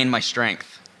begin to drain my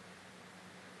strength.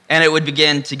 And it would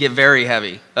begin to get very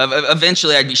heavy.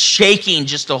 Eventually, I'd be shaking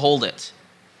just to hold it.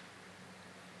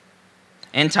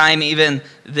 In time, even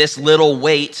this little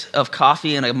weight of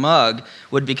coffee in a mug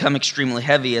would become extremely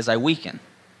heavy as I weaken.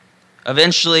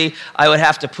 Eventually, I would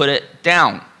have to put it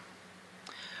down.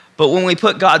 But when we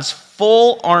put God's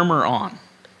full armor on,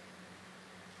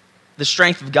 the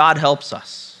strength of God helps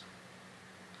us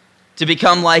to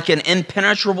become like an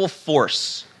impenetrable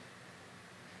force,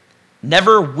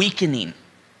 never weakening,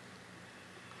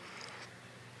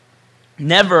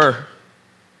 never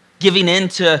giving in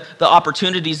to the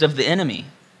opportunities of the enemy.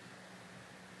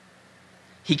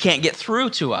 He can't get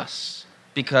through to us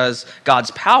because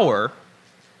God's power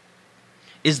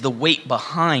is the weight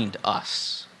behind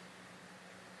us.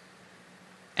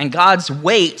 And God's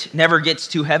weight never gets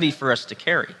too heavy for us to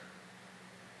carry.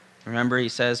 Remember, he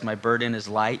says, my burden is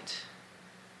light.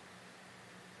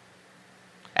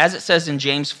 As it says in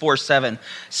James 4:7,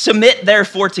 submit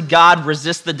therefore to God,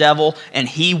 resist the devil, and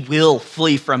he will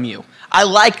flee from you. I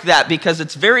like that because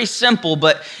it's very simple,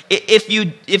 but if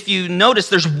you notice,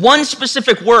 there's one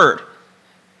specific word.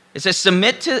 It says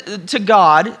submit to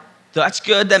God. That's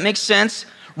good. That makes sense.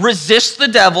 Resist the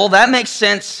devil. That makes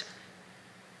sense.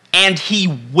 And he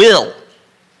will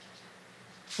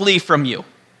flee from you.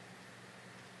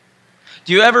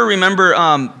 Do you ever remember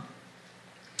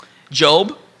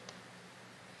Job?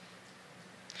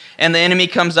 And the enemy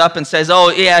comes up and says, oh,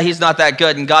 yeah, he's not that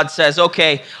good. And God says,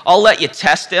 okay, I'll let you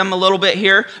test him a little bit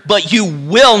here, but you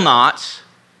will not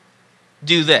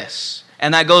do this.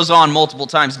 And that goes on multiple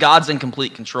times. God's in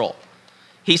complete control.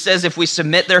 He says, if we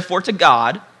submit therefore to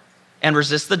God and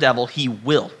resist the devil, he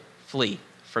will flee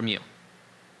from you.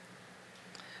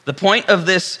 The point of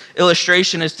this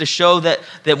illustration is to show that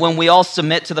when we all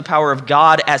submit to the power of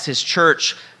God as his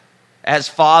church, as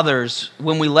fathers,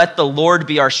 when we let the Lord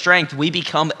be our strength, we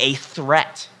become a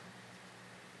threat.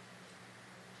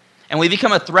 And we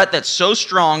become a threat that's so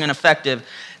strong and effective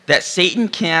that Satan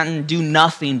can do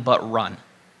nothing but run.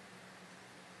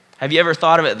 Have you ever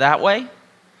thought of it that way?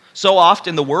 So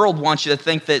often the world wants you to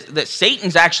think that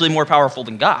Satan's actually more powerful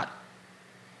than God.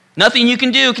 Nothing you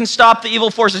can do can stop the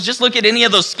evil forces. Just look at any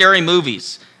of those scary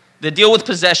movies that deal with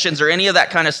possessions or any of that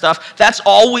kind of stuff. That's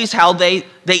always how they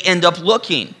end up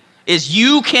looking, is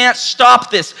you can't stop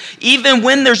this. Even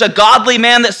when there's a godly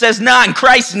man that says, nah, in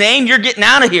Christ's name, you're getting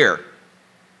out of here.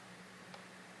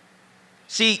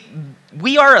 See,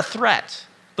 we are a threat,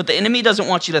 but the enemy doesn't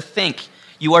want you to think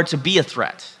you are to be a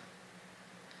threat.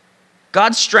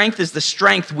 God's strength is the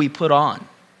strength we put on.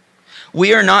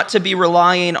 We are not to be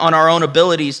relying on our own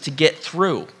abilities to get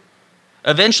through.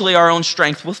 Eventually, our own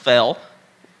strength will fail,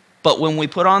 but when we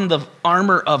put on the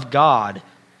armor of God,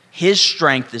 his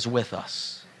strength is with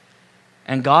us.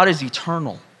 And God is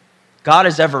eternal. God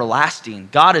is everlasting.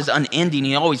 God is unending.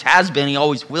 He always has been. He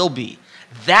always will be.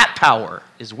 That power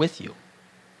is with you.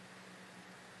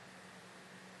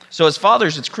 So as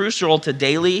fathers, it's crucial to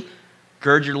daily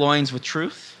gird your loins with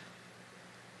truth,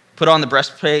 put on the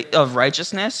breastplate of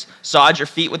righteousness, sod your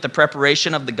feet with the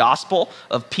preparation of the gospel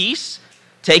of peace,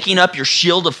 taking up your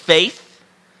shield of faith,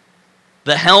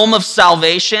 the helm of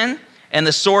salvation, and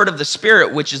the sword of the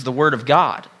Spirit, which is the word of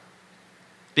God.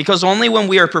 Because only when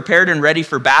we are prepared and ready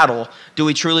for battle do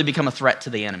we truly become a threat to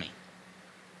the enemy.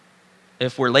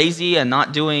 If we're lazy and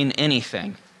not doing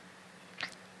anything,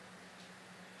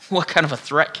 what kind of a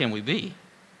threat can we be?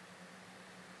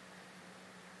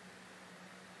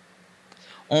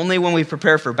 Only when we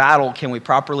prepare for battle can we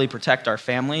properly protect our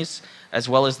families as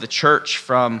well as the church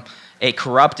from a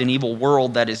corrupt and evil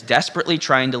world that is desperately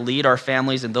trying to lead our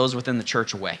families and those within the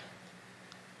church away.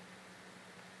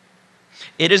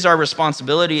 It is our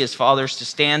responsibility as fathers to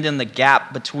stand in the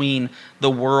gap between the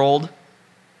world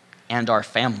and our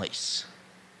families.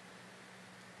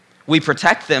 We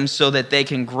protect them so that they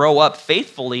can grow up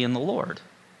faithfully in the Lord.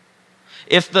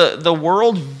 If the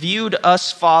world viewed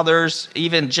us fathers,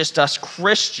 even just us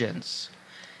Christians,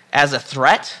 as a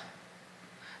threat,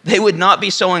 they would not be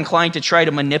so inclined to try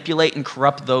to manipulate and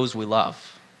corrupt those we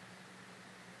love.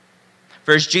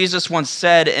 For as Jesus once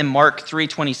said in Mark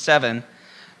 3:27,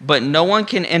 but no one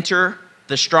can enter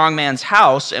the strong man's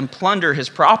house and plunder his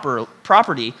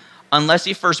property unless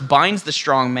he first binds the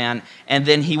strong man, and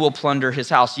then he will plunder his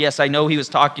house. Yes, I know he was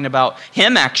talking about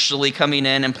him actually coming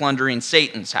in and plundering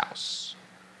Satan's house.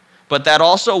 But that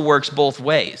also works both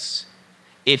ways.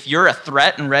 If you're a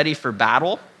threat and ready for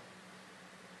battle,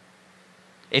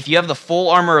 if you have the full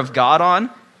armor of God on,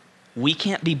 we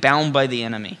can't be bound by the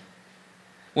enemy.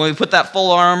 When we put that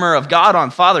full armor of God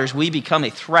on, fathers, we become a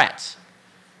threat.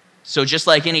 So just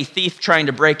like any thief trying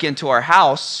to break into our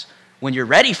house, when you're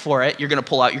ready for it, you're going to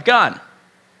pull out your gun.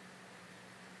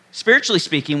 Spiritually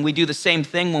speaking, we do the same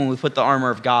thing when we put the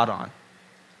armor of God on.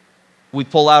 We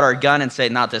pull out our gun and say,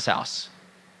 not this house.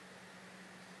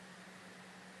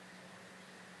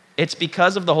 It's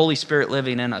because of the Holy Spirit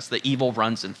living in us that evil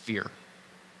runs in fear.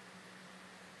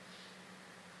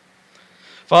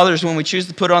 Fathers, when we choose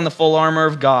to put on the full armor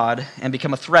of God and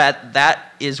become a threat,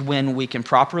 that is when we can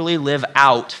properly live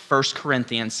out 1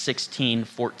 Corinthians 16,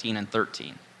 14, and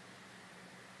 13.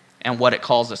 And what it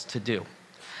calls us to do.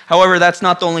 However, that's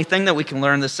not the only thing that we can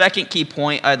learn. The second key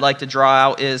point I'd like to draw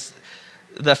out is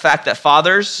the fact that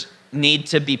fathers need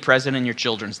to be present in your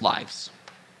children's lives.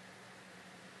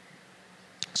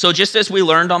 So just as we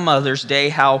learned on Mother's Day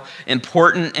how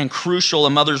important and crucial a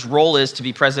mother's role is to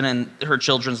be present in her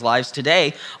children's lives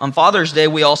today, on Father's Day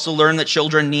we also learn that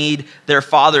children need their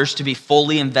fathers to be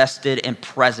fully invested and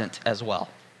present as well.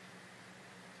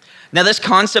 Now, this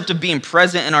concept of being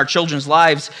present in our children's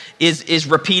lives is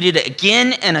repeated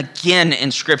again and again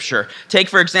in Scripture. Take,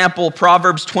 for example,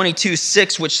 Proverbs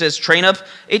 22:6, which says, train up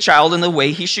a child in the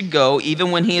way he should go, even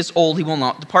when he is old, he will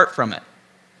not depart from it.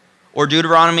 Or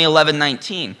Deuteronomy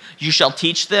 11:19, you shall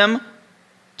teach them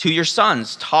to your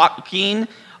sons, talking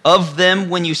of them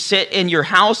when you sit in your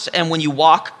house and when you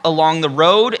walk along the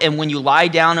road and when you lie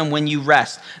down and when you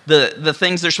rest. The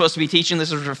things they're supposed to be teaching,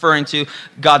 this is referring to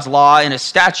God's law and his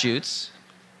statutes.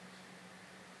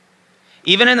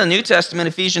 Even in the New Testament,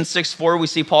 Ephesians 6:4, we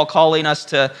see Paul calling us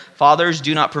to fathers,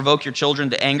 do not provoke your children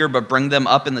to anger, but bring them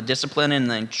up in the discipline and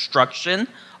the instruction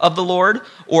of the Lord.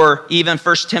 Or even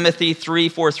 1 Timothy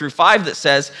 3:4-5 that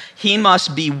says, he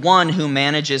must be one who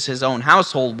manages his own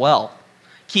household well,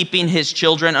 keeping his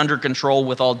children under control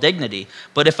with all dignity.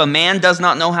 But if a man does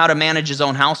not know how to manage his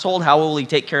own household, how will he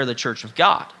take care of the church of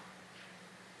God?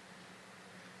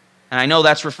 And I know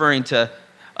that's referring to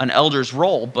an elder's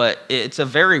role, but it's a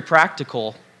very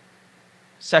practical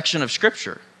section of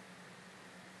Scripture.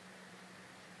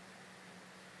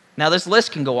 Now, this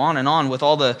list can go on and on with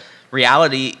all the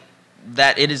reality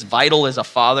that it is vital as a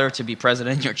father to be present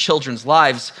in your children's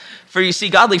lives. For you see,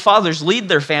 godly fathers lead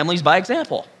their families by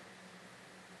example.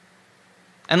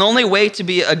 And the only way to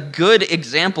be a good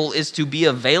example is to be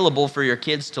available for your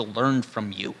kids to learn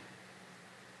from you.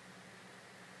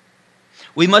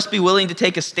 We must be willing to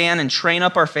take a stand and train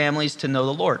up our families to know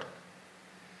the Lord.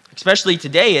 Especially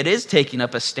today, it is taking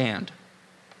up a stand.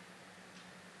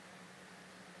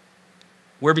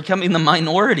 We're becoming the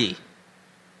minority.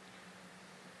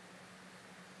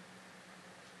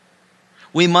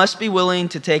 We must be willing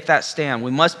to take that stand.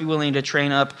 We must be willing to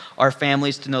train up our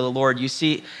families to know the Lord. You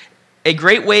see, a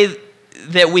great way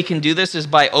that we can do this is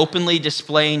by openly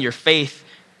displaying your faith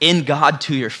in God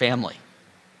to your family.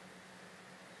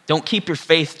 Don't keep your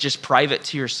faith just private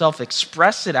to yourself.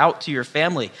 Express it out to your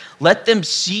family. Let them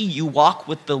see you walk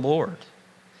with the Lord.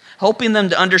 Helping them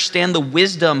to understand the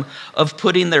wisdom of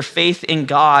putting their faith in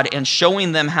God and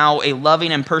showing them how a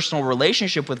loving and personal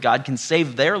relationship with God can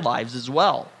save their lives as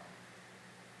well.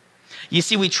 You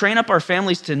see, we train up our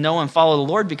families to know and follow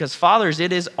the Lord because, fathers,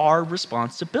 it is our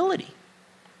responsibility.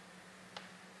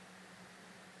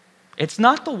 It's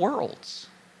not the world's.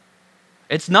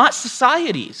 It's not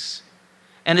society's.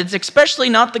 And it's especially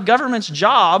not the government's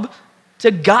job to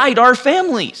guide our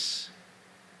families.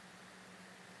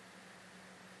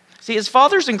 See, as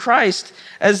fathers in Christ,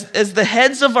 as the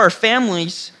heads of our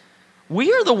families,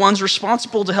 we are the ones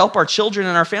responsible to help our children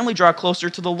and our family draw closer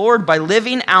to the Lord by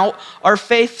living out our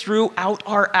faith throughout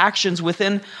our actions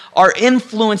within our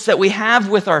influence that we have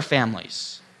with our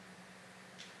families.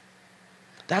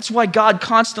 That's why God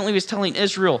constantly was telling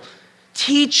Israel,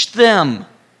 teach them.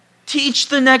 Teach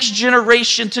the next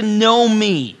generation to know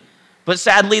me. But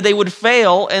sadly, they would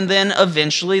fail, and then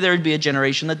eventually there would be a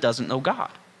generation that doesn't know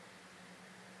God.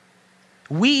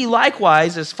 We,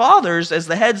 likewise, as fathers, as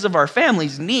the heads of our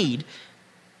families, need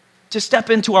to step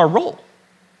into our role.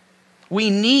 We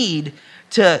need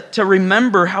to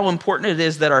remember how important it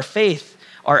is that our faith,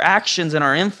 our actions, and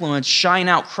our influence shine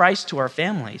out Christ to our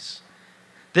families.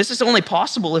 This is only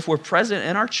possible if we're present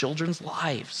in our children's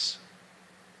lives.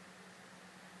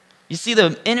 You see,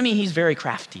 the enemy, he's very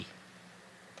crafty.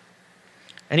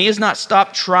 And he has not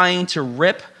stopped trying to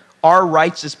rip our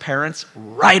rights as parents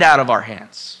right out of our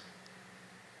hands.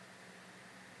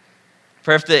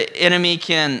 For if the enemy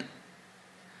can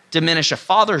diminish a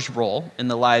father's role in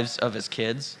the lives of his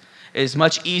kids, it is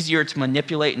much easier to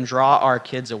manipulate and draw our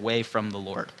kids away from the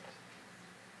Lord.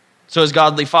 So as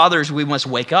godly fathers, we must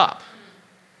wake up,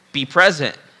 be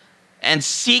present, and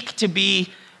seek to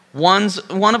be one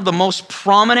of the most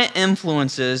prominent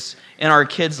influences in our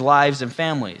kids' lives and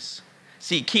families.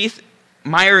 See, Keith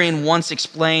Myring once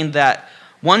explained that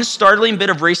one startling bit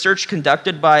of research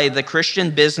conducted by the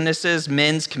Christian Businesses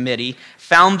Men's Committee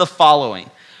found the following.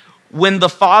 When the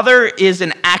father is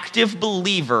an active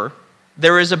believer,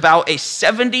 there is about a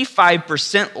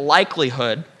 75%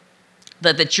 likelihood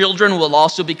that the children will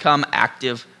also become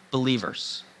active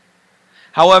believers.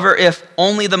 However, if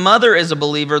only the mother is a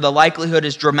believer, the likelihood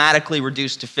is dramatically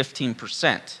reduced to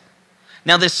 15%.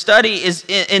 Now, this study is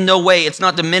in no way, it's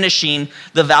not diminishing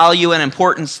the value and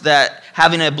importance that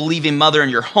having a believing mother in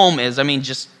your home is. I mean,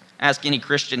 just ask any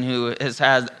Christian who has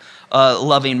had a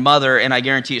loving mother, and I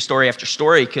guarantee you story after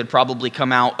story could probably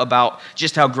come out about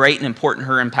just how great and important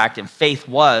her impact and faith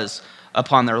was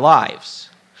upon their lives.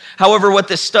 However, what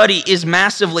this study is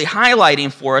massively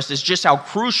highlighting for us is just how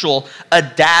crucial a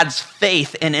dad's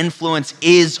faith and influence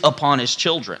is upon his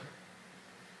children.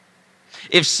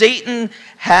 If Satan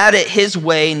had it his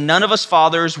way, none of us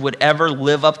fathers would ever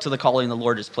live up to the calling the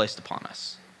Lord has placed upon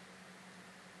us.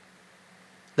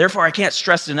 Therefore, I can't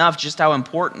stress enough just how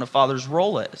important a father's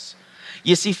role is.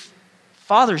 You see,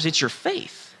 fathers, it's your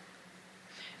faith,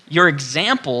 your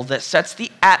example that sets the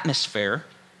atmosphere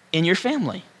in your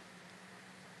family.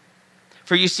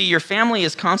 For you see, your family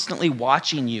is constantly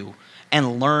watching you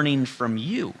and learning from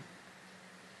you.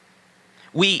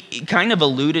 We kind of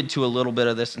alluded to a little bit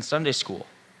of this in Sunday school,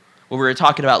 where we were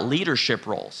talking about leadership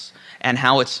roles and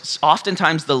how it's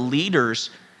oftentimes the leaders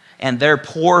and their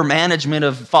poor management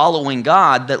of following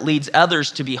God that leads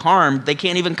others to be harmed. They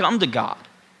can't even come to God.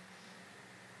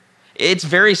 It's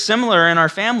very similar in our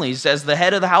families. As the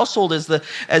head of the household, as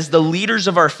the leaders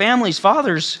of our families,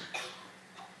 fathers,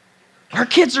 our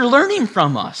kids are learning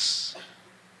from us.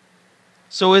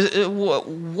 So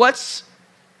what's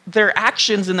their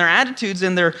actions and their attitudes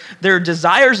and their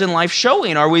desires in life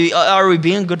showing? Are we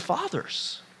being good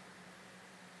fathers?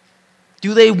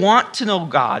 Do they want to know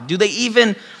God? Do they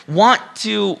even want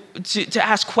to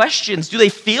ask questions? Do they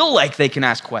feel like they can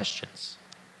ask questions?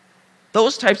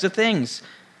 Those types of things.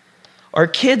 Our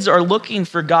kids are looking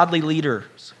for godly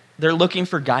leaders. They're looking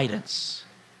for guidance.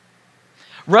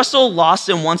 Russell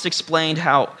Lawson once explained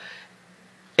how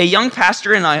a young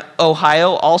pastor in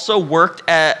Ohio also worked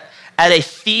at a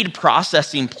feed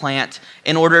processing plant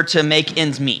in order to make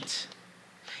ends meet.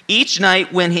 Each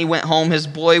night when he went home, his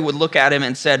boy would look at him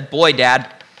and said, "Boy,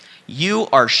 Dad, you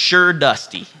are sure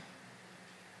dusty."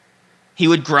 He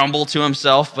would grumble to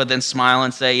himself, but then smile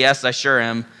and say, "Yes, I sure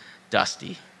am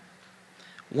dusty."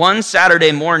 One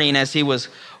Saturday morning, as he was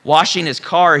washing his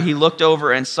car, he looked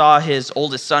over and saw his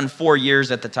oldest son, 4 years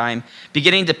at the time,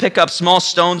 beginning to pick up small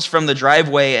stones from the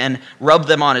driveway and rub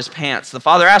them on his pants. The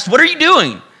father asked, "What are you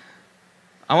doing?"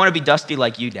 "I want to be dusty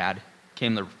like you, Dad,"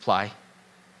 came the reply.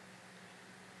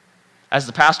 As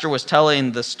the pastor was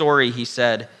telling the story, he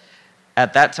said,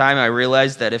 "At that time, I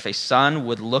realized that if a son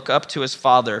would look up to his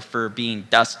father for being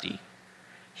dusty,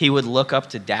 he would look up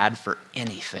to Dad for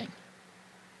anything."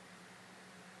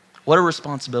 What a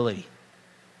responsibility.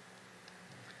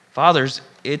 Fathers,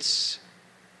 it's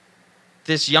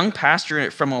this young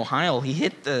pastor from Ohio, he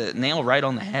hit the nail right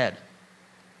on the head.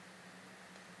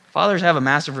 Fathers have a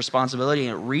massive responsibility,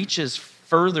 and it reaches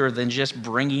further than just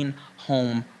bringing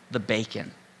home the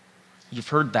bacon. You've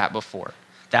heard that before.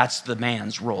 That's the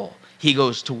man's role. He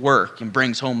goes to work and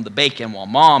brings home the bacon while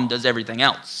mom does everything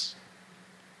else.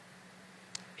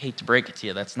 I hate to break it to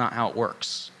you, that's not how it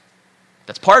works.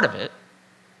 That's part of it.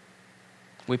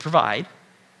 We provide,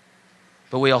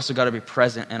 but we also got to be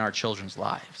present in our children's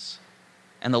lives.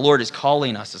 And the Lord is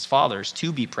calling us as fathers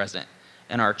to be present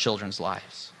in our children's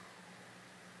lives.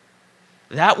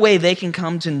 That way they can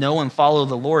come to know and follow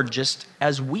the Lord just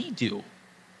as we do.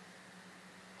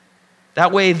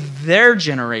 That way their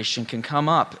generation can come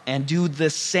up and do the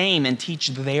same and teach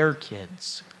their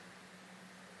kids.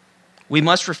 We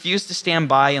must refuse to stand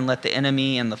by and let the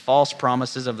enemy and the false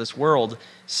promises of this world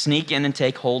sneak in and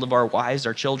take hold of our wives,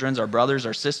 our children, our brothers,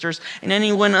 our sisters, and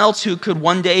anyone else who could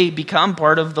one day become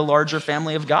part of the larger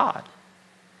family of God.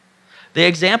 The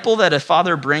example that a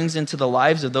father brings into the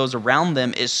lives of those around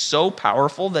them is so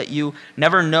powerful that you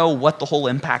never know what the whole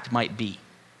impact might be.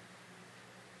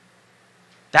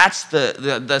 That's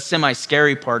the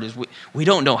semi-scary part, is we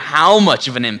don't know how much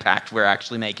of an impact we're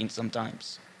actually making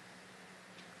sometimes,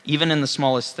 even in the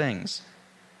smallest things.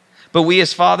 But we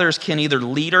as fathers can either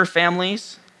lead our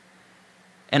families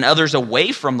and others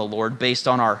away from the Lord based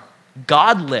on our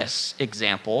godless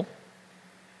example,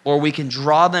 or we can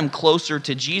draw them closer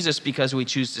to Jesus because we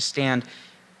choose to stand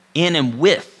in and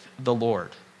with the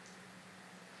Lord.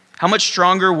 How much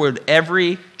stronger would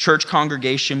every church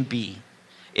congregation be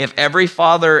if every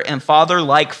father and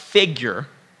father-like figure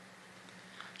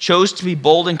chose to be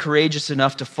bold and courageous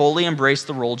enough to fully embrace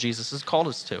the role Jesus has called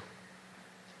us to?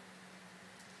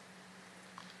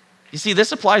 You see,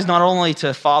 this applies not only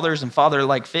to fathers and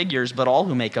father-like figures, but all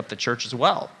who make up the church as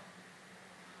well.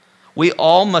 We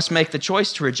all must make the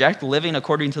choice to reject living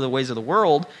according to the ways of the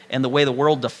world and the way the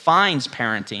world defines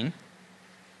parenting.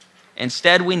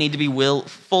 Instead, we need to be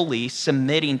fully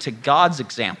submitting to God's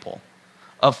example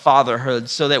of fatherhood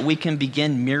so that we can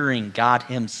begin mirroring God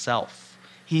himself.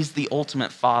 He's the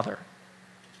ultimate father.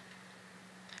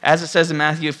 As it says in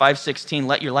Matthew 5:16,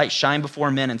 "Let your light shine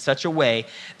before men in such a way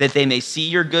that they may see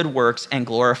your good works and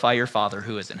glorify your Father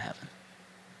who is in heaven."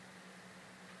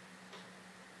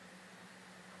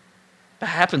 That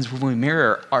happens when we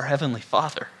mirror our Heavenly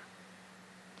Father.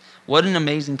 What an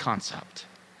amazing concept.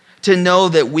 To know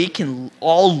that we can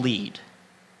all lead.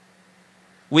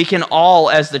 We can all,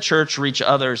 as the church, reach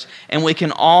others, and we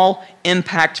can all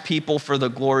impact people for the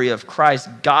glory of Christ.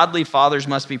 Godly fathers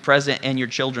must be present in your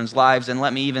children's lives,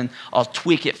 and I'll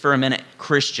tweak it for a minute.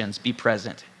 Christians, be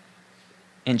present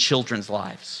in children's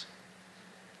lives,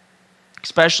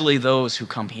 especially those who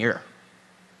come here.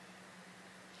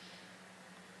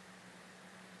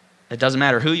 It doesn't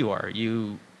matter who you are.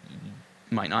 You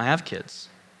might not have kids,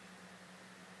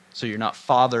 so you're not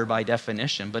father by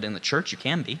definition, but in the church you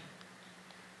can be.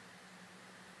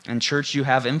 In church, you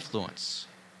have influence.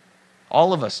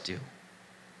 All of us do.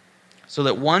 So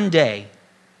that one day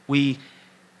we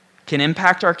can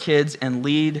impact our kids and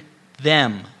lead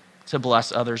them to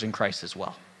bless others in Christ as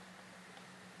well.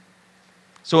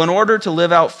 So in order to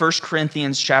live out 1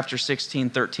 Corinthians chapter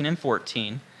 16, 13, and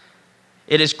 14,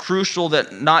 it is crucial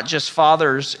that not just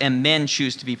fathers and men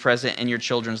choose to be present in your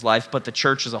children's life, but the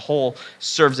church as a whole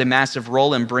serves a massive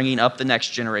role in bringing up the next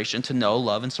generation to know,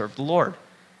 love, and serve the Lord.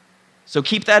 So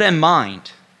keep that in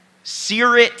mind.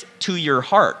 Sear it to your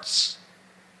hearts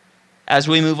as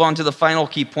we move on to the final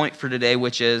key point for today,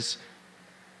 which is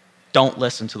don't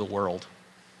listen to the world.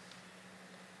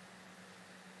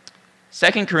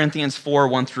 2 Corinthians 4,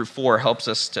 1 through 4 helps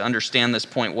us to understand this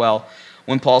point well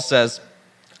when Paul says,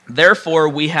 "Therefore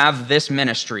we have this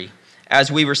ministry,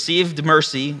 As we received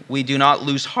mercy, we do not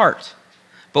lose heart,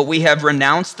 but we have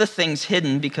renounced the things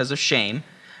hidden because of shame,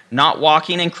 not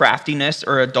walking in craftiness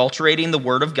or adulterating the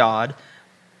word of God,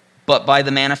 but by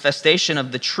the manifestation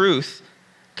of the truth,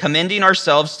 commending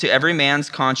ourselves to every man's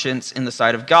conscience in the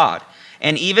sight of God.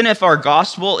 And even if our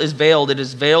gospel is veiled, it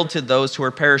is veiled to those who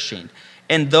are perishing.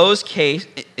 In whose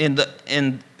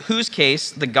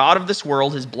case the God of this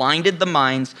world has blinded the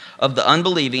minds of the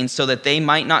unbelieving so that they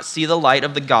might not see the light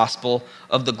of the gospel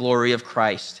of the glory of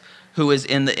Christ, who is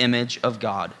in the image of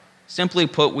God. Simply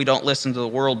put, we don't listen to the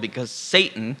world because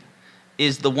Satan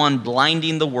is the one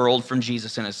blinding the world from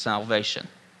Jesus and his salvation.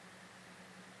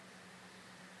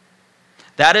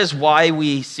 That is why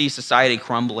we see society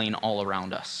crumbling all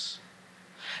around us.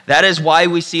 That is why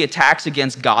we see attacks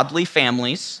against godly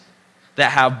families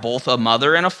that have both a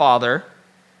mother and a father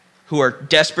who are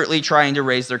desperately trying to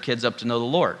raise their kids up to know the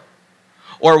Lord.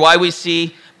 Or why we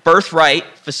see birthright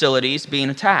facilities being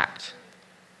attacked.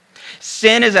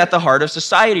 Sin is at the heart of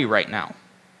society right now.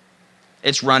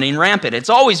 It's running rampant. It's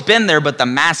always been there, but the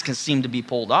mask has seemed to be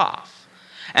pulled off.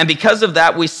 And because of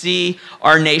that, we see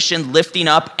our nation lifting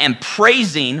up and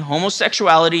praising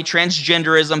homosexuality,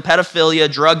 transgenderism,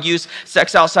 pedophilia, drug use,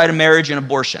 sex outside of marriage, and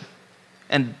abortion.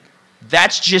 And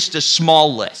that's just a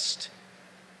small list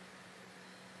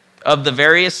of the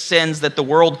various sins that the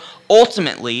world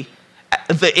ultimately,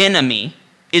 the enemy,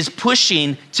 is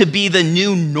pushing to be the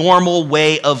new normal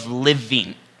way of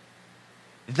living.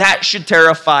 That should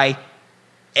terrify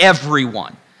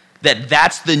everyone,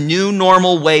 that's the new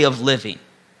normal way of living.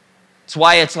 It's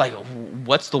why it's like,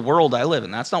 what's the world I live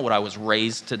in? That's not what I was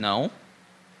raised to know.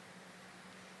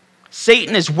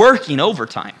 Satan is working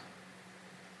overtime.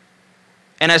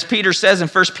 And as Peter says in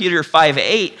 1 Peter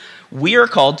 5:8, we are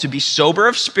called to be sober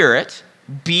of spirit,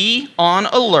 be on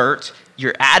alert.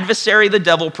 Your adversary, the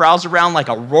devil, prowls around like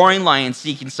a roaring lion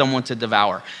seeking someone to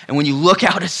devour. And when you look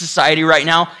out at society right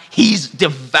now, he's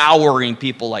devouring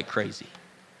people like crazy.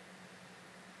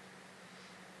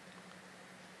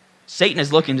 Satan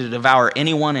is looking to devour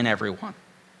anyone and everyone.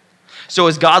 So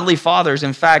as godly fathers,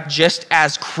 in fact, just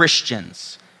as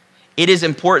Christians, it is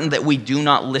important that we do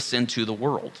not listen to the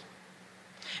world.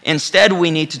 Instead, we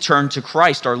need to turn to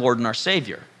Christ, our Lord and our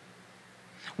Savior.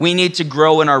 We need to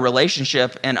grow in our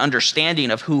relationship and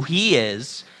understanding of who He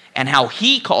is and how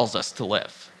He calls us to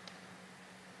live.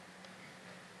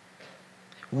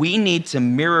 We need to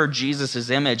mirror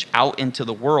Jesus' image out into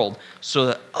the world so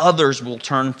that others will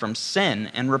turn from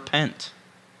sin and repent.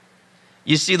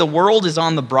 You see, the world is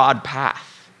on the broad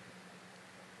path.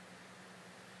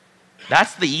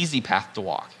 That's the easy path to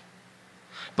walk.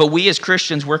 But we as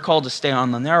Christians, we're called to stay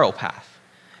on the narrow path.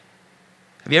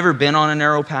 Have you ever been on a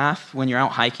narrow path when you're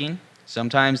out hiking?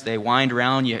 Sometimes they wind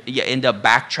around, you end up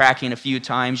backtracking a few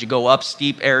times, you go up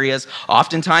steep areas.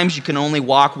 Oftentimes you can only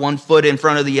walk 1 foot in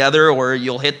front of the other or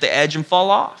you'll hit the edge and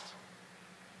fall off.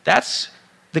 That's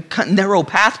the narrow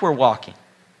path we're walking.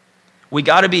 We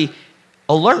got to be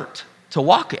alert to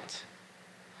walk it.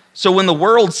 So when the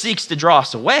world seeks to draw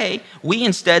us away, we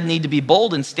instead need to be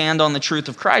bold and stand on the truth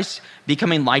of Christ,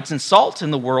 becoming lights and salt in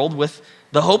the world with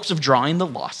the hopes of drawing the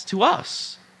lost to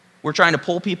us. We're trying to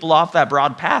pull people off that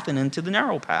broad path and into the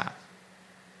narrow path.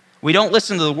 We don't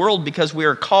listen to the world because we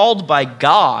are called by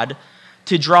God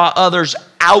to draw others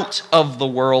out of the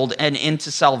world and into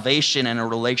salvation and a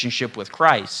relationship with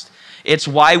Christ. It's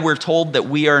why we're told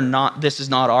that this is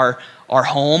not our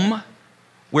home.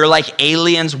 We're like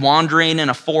aliens wandering in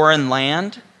a foreign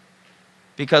land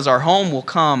because our home will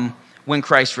come when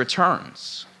Christ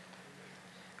returns.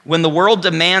 When the world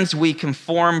demands we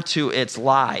conform to its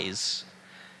lies,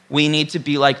 we need to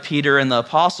be like Peter and the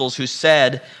apostles who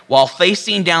said, while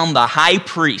facing down the high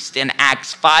priest in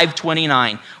Acts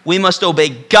 5:29, we must obey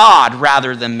God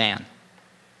rather than man.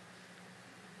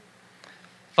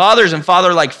 Fathers and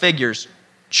father-like figures,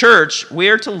 church, we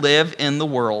are to live in the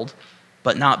world,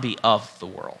 but not be of the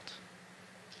world.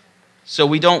 So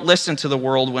we don't listen to the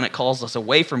world when it calls us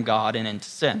away from God and into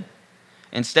sin.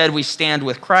 Instead, we stand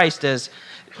with Christ as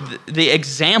the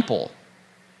example,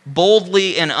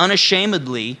 boldly and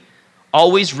unashamedly,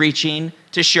 always reaching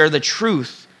to share the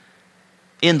truth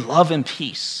in love and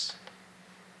peace.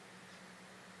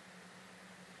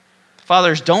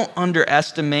 Fathers, don't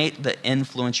underestimate the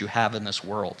influence you have in this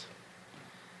world.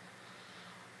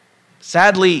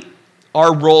 Sadly,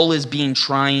 our role is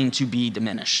trying to be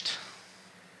diminished.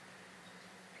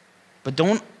 But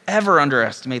don't ever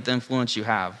underestimate the influence you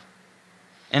have.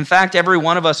 In fact, every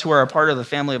one of us who are a part of the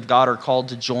family of God are called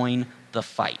to join the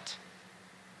fight.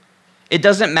 It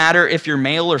doesn't matter if you're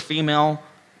male or female,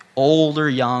 old or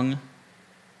young.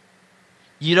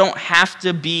 You don't have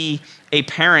to be a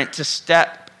parent to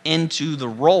step into the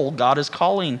role God is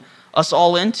calling us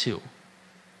all into.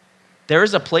 There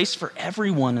is a place for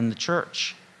everyone in the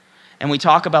church. And we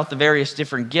talk about the various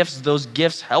different gifts. Those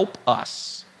gifts help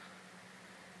us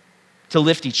to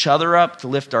lift each other up, to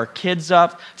lift our kids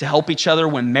up, to help each other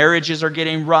when marriages are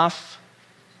getting rough,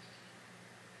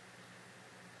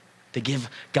 to give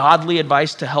godly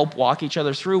advice to help walk each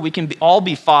other through. We can all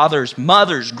be fathers,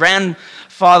 mothers,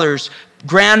 grandfathers,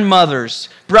 grandmothers,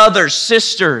 brothers,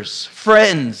 sisters,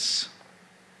 friends.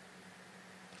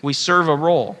 We serve a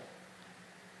role.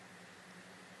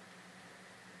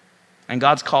 And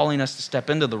God's calling us to step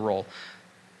into the role.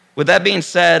 With that being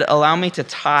said, allow me to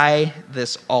tie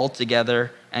this all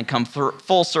together and come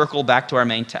full circle back to our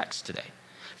main text today.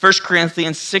 1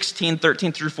 Corinthians 16,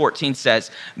 13 through 14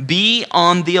 says, "Be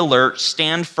on the alert,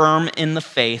 stand firm in the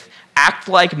faith, act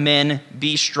like men,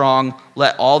 be strong,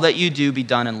 let all that you do be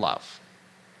done in love."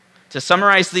 To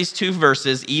summarize these two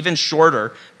verses, even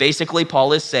shorter, basically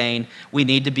Paul is saying we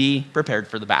need to be prepared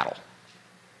for the battle.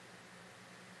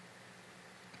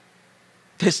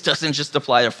 This doesn't just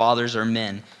apply to fathers or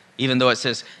men, even though it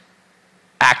says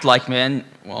act like men.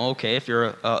 Well, okay, if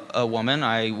you're a woman,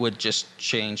 I would just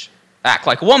change act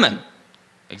like a woman.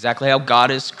 Exactly how God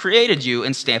has created you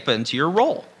and stamp it into your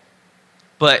role.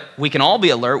 But we can all be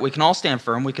alert, we can all stand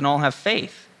firm, we can all have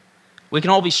faith. We can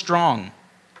all be strong,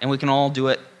 and we can all do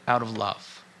it out of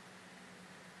love.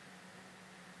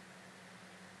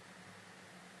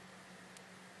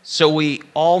 So we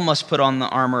all must put on the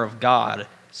armor of God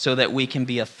so that we can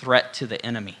be a threat to the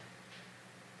enemy.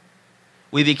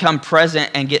 We become present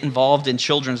and get involved in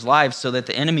children's lives so that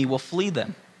the enemy will flee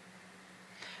them.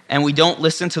 And we don't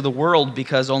listen to the world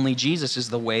because only Jesus is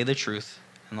the way, the truth,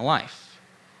 and the life.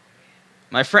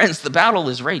 My friends, the battle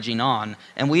is raging on,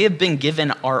 and we have been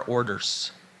given our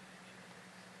orders.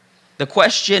 The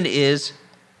question is,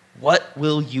 what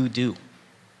will you do?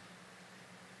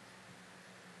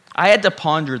 I had to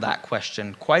ponder that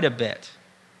question quite a bit.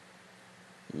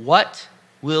 What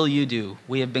will you do?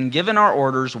 We have been given our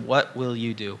orders. What will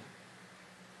you do?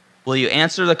 Will you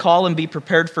answer the call and be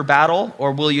prepared for battle,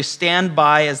 or will you stand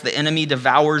by as the enemy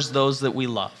devours those that we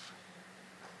love?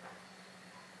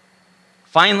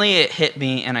 Finally, it hit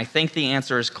me, and I think the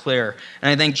answer is clear. And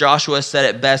I think Joshua said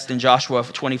it best in Joshua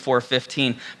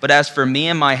 24:15. "But as for me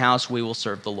and my house, we will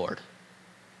serve the Lord."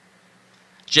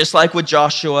 Just like with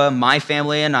Joshua, my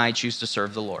family and I choose to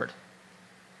serve the Lord.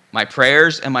 My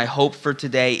prayers and my hope for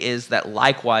today is that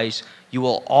likewise, you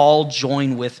will all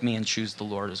join with me and choose the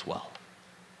Lord as well.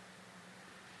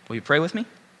 Will you pray with me?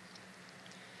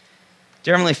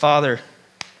 Dear Heavenly Father,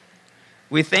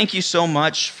 we thank you so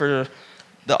much for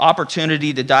the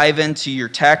opportunity to dive into your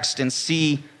text and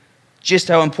see just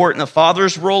how important the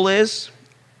Father's role is,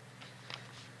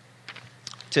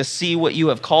 to see what you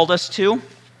have called us to.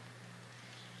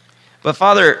 But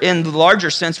Father, in the larger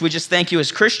sense, we just thank you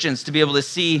as Christians to be able to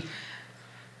see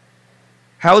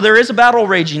how there is a battle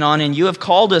raging on, and you have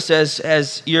called us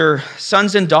as your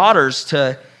sons and daughters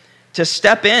to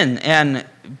step in and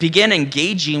begin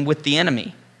engaging with the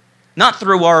enemy. Not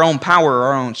through our own power or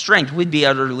our own strength. We'd be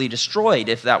utterly destroyed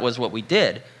if that was what we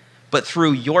did. But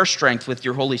through your strength, with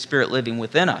your Holy Spirit living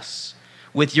within us,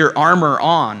 with your armor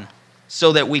on,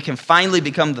 so that we can finally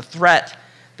become the threat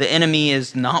the enemy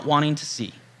is not wanting to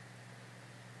see.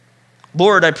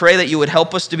 Lord, I pray that you would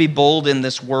help us to be bold in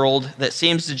this world that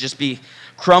seems to just be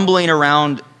crumbling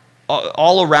around,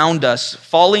 all around us,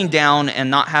 falling down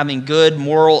and not having good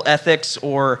moral ethics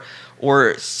or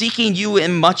seeking you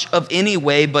in much of any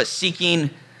way, but seeking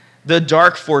the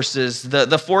dark forces,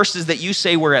 the forces that you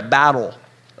say we're at battle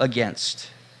against.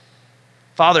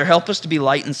 Father, help us to be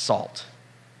light and salt.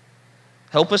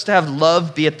 Help us to have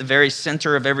love be at the very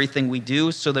center of everything we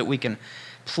do so that we can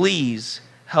please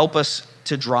help us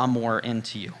to draw more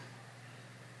into you.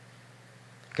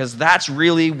 Because that's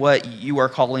really what you are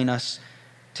calling us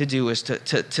to do, is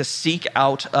to seek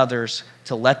out others,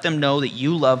 to let them know that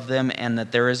you love them and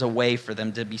that there is a way for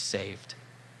them to be saved.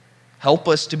 Help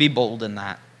us to be bold in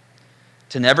that,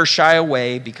 to never shy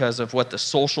away because of what the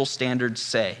social standards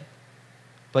say,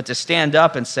 but to stand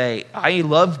up and say, I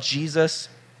love Jesus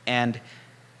and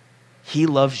he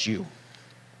loves you.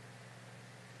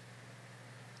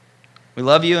 We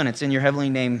love you, and it's in your heavenly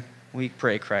name we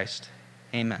pray, Christ.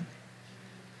 Amen.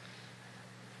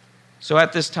 So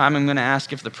at this time, I'm going to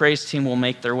ask if the praise team will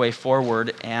make their way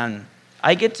forward, and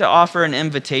I get to offer an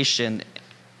invitation.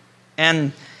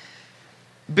 And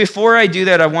before I do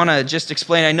that, I want to just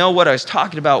explain, I know what I was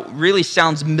talking about really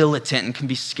sounds militant and can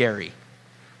be scary.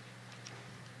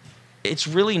 It's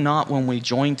really not when we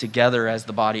join together as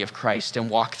the body of Christ and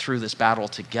walk through this battle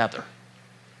together.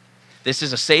 This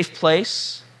is a safe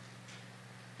place.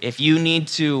 If you need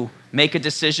to make a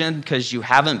decision because you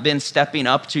haven't been stepping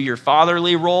up to your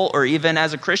fatherly role, or even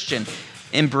as a Christian,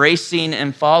 embracing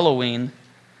and following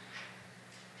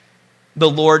the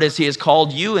Lord as he has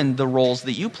called you in the roles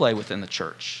that you play within the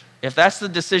church. If that's the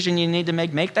decision you need to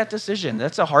make that decision.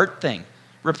 That's a heart thing.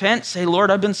 Repent, say, Lord,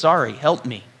 I've been sorry. Help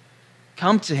me.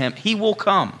 Come to him. He will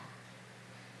come.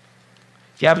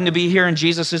 If you happen to be here and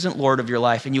Jesus isn't Lord of your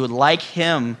life and you would like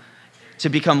him to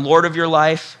become Lord of your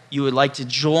life, you would like to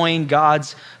join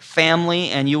God's family,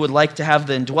 and you would like to have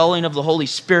the indwelling of the Holy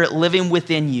Spirit living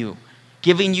within you,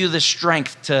 giving you the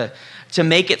strength to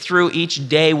make it through each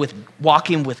day with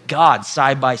walking with God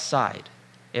side by side.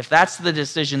 If that's the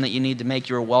decision that you need to make,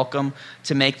 you're welcome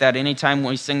to make that anytime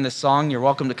we sing this song. You're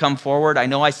welcome to come forward. I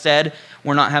know I said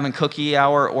we're not having cookie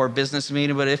hour or business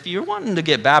meeting, but if you're wanting to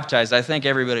get baptized, I think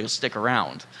everybody will stick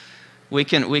around. We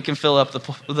can fill up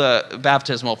the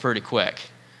baptismal pretty quick.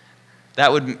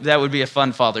 That would be a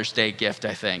fun Father's Day gift,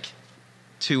 I think,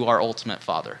 to our ultimate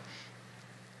Father,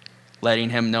 letting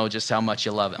him know just how much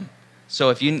you love him. So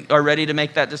if you are ready to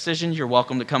make that decision, you're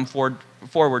welcome to come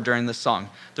forward during this song.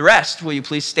 The rest, will you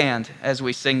please stand as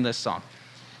we sing this song?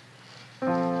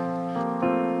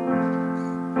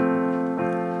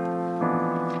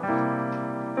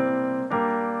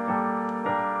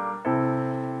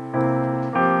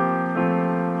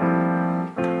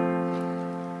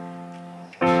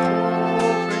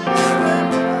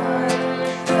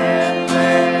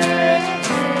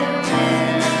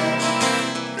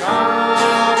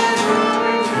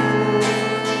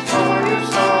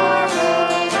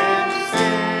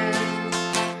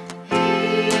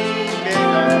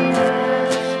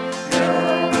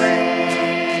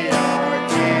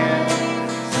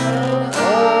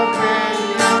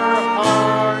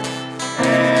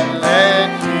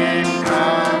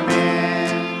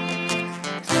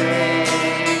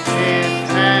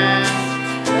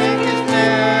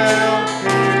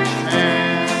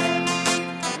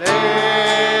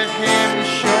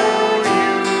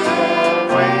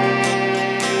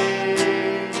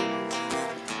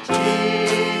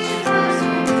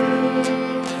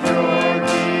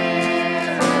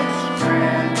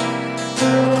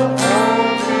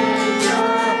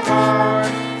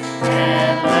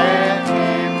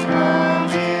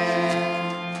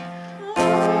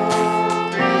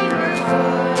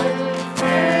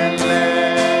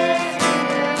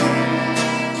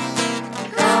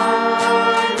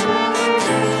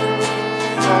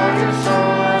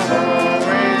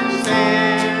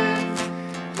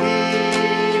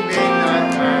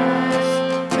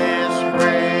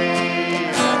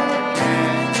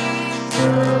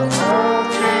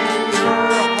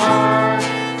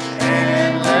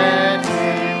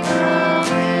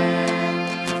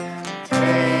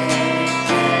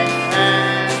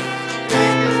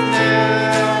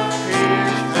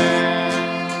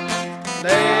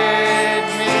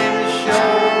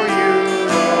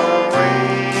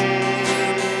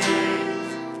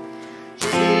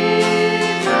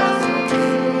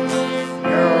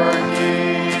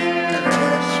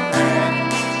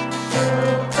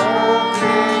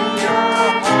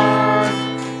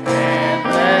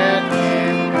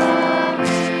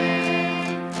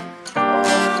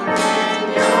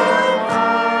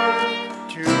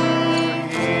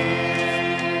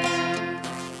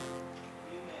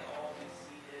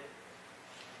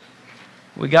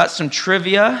 We got some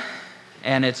trivia,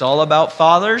 and it's all about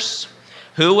fathers.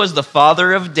 Who was the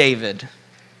father of David?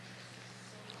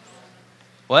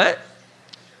 What?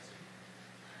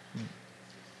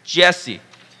 Jesse.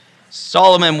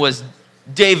 Solomon was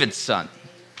David's son.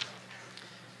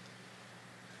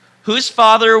 Whose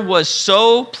father was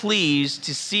so pleased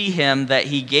to see him that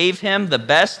he gave him the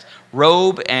best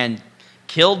robe and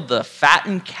killed the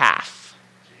fattened calf?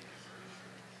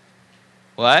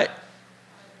 What?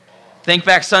 Think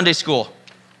back Sunday school.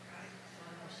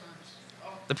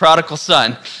 The prodigal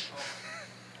son.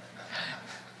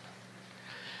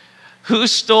 Who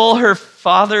stole her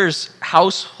father's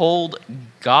household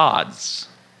gods?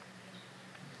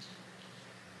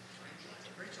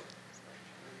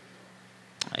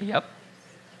 Yep.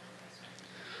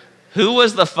 Who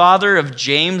was the father of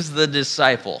James the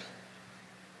disciple?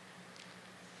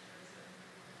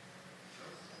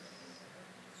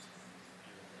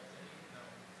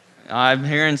 I'm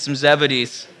hearing some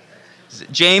Zebedee's.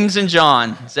 James and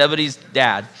John, Zebedee's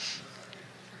dad.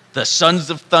 The Sons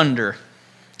of Thunder.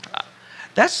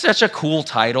 That's such a cool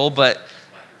title, but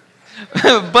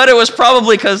it was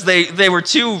probably because they were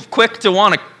too quick to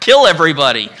want to kill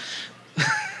everybody.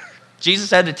 Jesus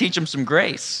had to teach them some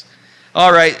grace.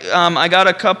 All right, I got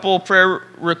a couple prayer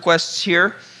requests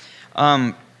here.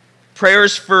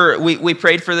 prayers for, we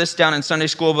prayed for this down in Sunday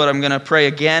school, but I'm going to pray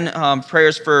again.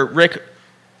 Prayers for Rick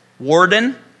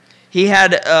Warden. He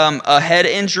had a head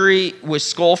injury with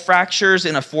skull fractures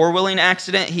in a four-wheeling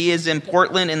accident. He is in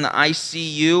Portland in the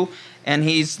ICU, and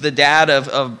he's the dad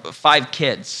of 5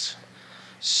 kids.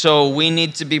 So we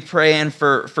need to be praying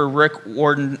for Rick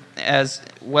Warden as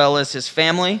well as his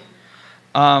family.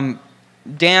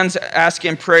 Dan's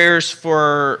asking prayers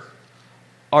for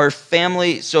our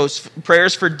family. So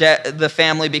prayers for the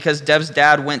family because Dev's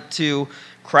dad went to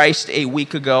Christ a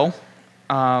week ago,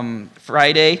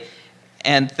 Friday,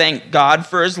 and thank God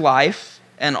for his life.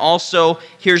 And also,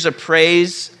 here's a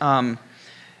praise that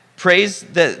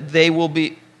they will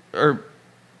be, or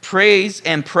praise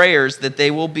and prayers that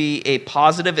they will be a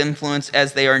positive influence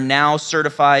as they are now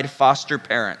certified foster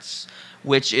parents,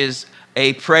 which is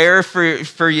a prayer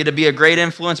for you to be a great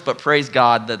influence, but praise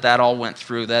God that all went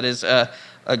through. That is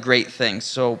a great thing.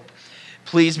 So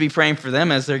please be praying for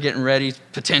them as they're getting ready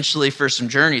potentially for some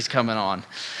journeys coming on.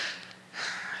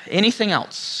 Anything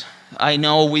else? I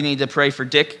know we need to pray for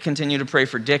Dick, continue to pray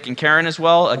for Dick and Karen as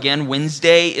well. Again,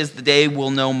 Wednesday is the day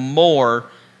we'll know more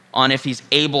on if he's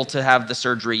able to have the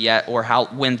surgery yet or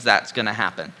when that's going to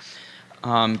happen.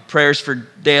 Prayers for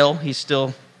Dale. He's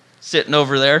still sitting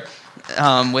over there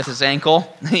with his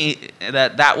ankle.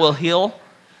 That will heal.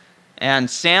 And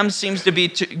Sam seems to be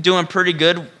doing pretty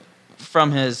good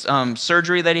from his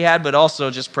surgery that he had, but also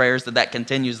just prayers that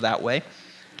continues that way.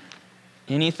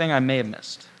 Anything I may have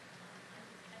missed?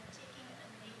 I'm taking a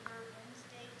neighbor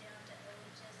Wednesday down to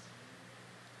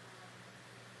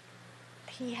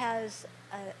OHSU. He has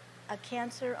a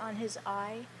cancer on his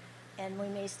eye, and we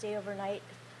may stay overnight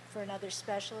for another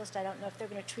specialist. I don't know if they're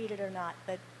going to treat it or not,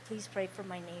 but please pray for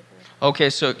my neighbor.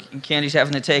 Okay, so Candy's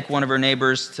having to take one of her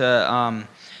neighbors to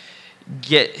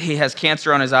he has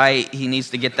cancer on his eye. He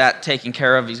needs to get that taken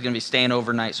care of. He's going to be staying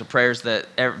overnight. So prayers that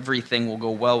everything will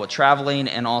go well with traveling,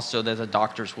 and also that the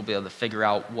doctors will be able to figure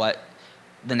out what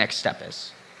the next step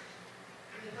is.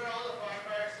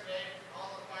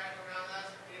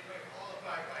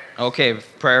 Okay,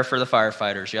 prayer for the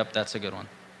firefighters. Yep, that's a good one.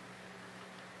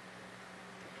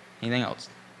 Anything else?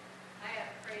 I have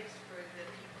praise for the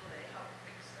people that helped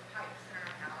fix the pipes in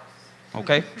our house.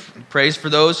 Okay, praise for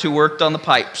those who worked on the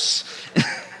pipes. I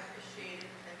appreciate it,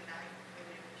 and I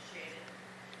really appreciate it.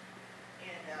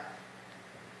 And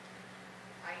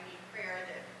I need prayer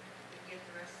that we get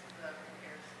the rest of the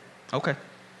repairs. Okay,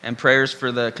 and prayers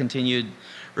for the continued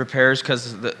repairs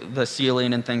because the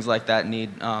ceiling and things like that need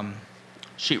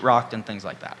sheetrocked and things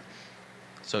like that.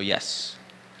 So yes,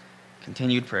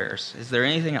 continued prayers. Is there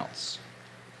anything else?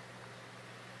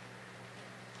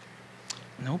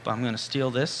 Nope, I'm going to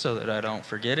steal this so that I don't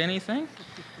forget anything.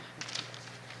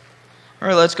 All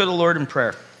right, let's go to the Lord in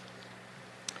prayer.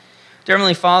 Dear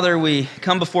Heavenly Father, we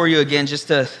come before you again just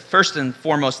to first and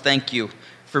foremost thank you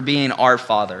for being our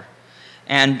Father.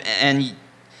 And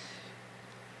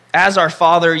as our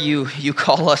Father, you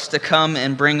call us to come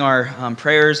and bring our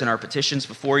prayers and our petitions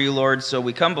before you, Lord. So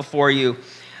we come before you.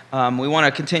 We want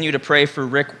to continue to pray for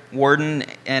Rick Warden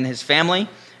and his family.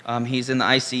 He's in the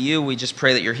ICU. We just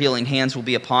pray that your healing hands will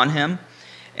be upon him.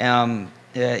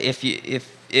 If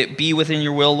it be within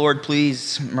your will, Lord,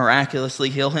 please miraculously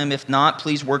heal him. If not,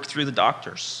 please work through the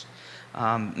doctors.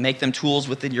 Make them tools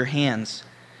within your hands.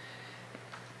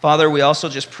 Father, we also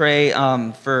just pray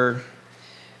for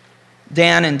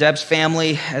Dan and Deb's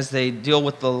family as they deal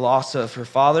with the loss of her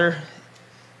father.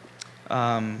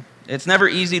 It's never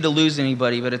easy to lose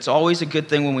anybody, but it's always a good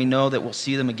thing when we know that we'll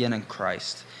see them again in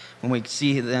Christ, when we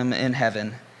see them in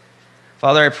heaven.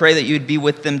 Father, I pray that you'd be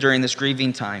with them during this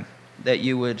grieving time, that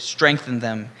you would strengthen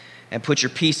them and put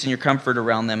your peace and your comfort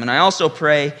around them. And I also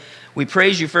pray, we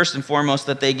praise you first and foremost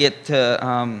that they get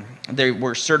to, they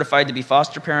were certified to be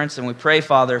foster parents, and we pray,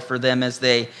 Father, for them as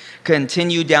they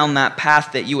continue down that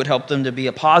path, that you would help them to be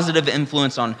a positive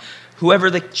influence on whoever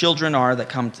the children are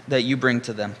that you bring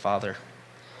to them, Father.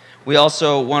 We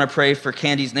also want to pray for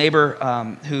Candy's neighbor,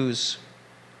 who's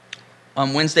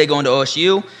on Wednesday going to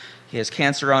OSU. He has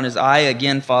cancer on his eye.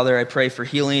 Again, Father, I pray for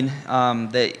healing,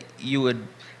 that you would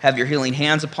have your healing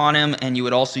hands upon him, and you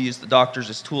would also use the doctors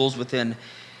as tools within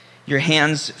your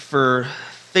hands for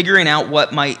figuring out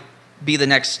what might be the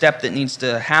next step that needs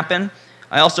to happen.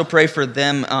 I also pray for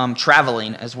them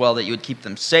traveling as well, that you would keep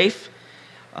them safe.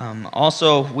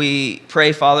 Also, we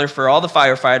pray, Father, for all the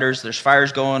firefighters. There's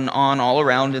fires going on all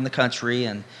around in the country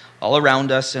and all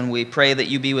around us, and we pray that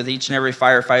you be with each and every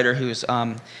firefighter who's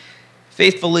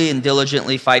faithfully and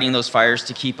diligently fighting those fires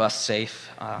to keep us safe.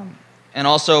 And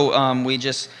also, we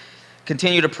just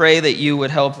continue to pray that you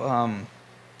would help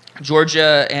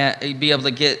Georgia be able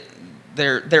to get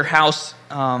their house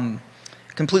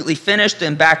completely finished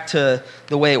and back to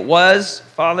the way it was,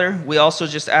 Father. We also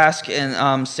just ask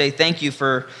and say thank you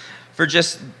for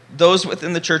just those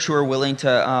within the church who are willing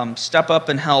to step up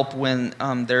and help when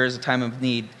there is a time of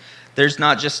need. There's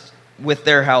not just with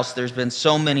their house. There's been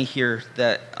so many here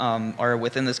that are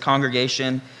within this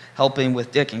congregation helping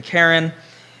with Dick and Karen,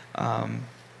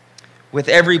 with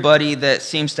everybody that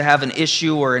seems to have an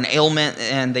issue or an ailment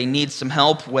and they need some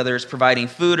help, whether it's providing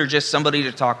food or just somebody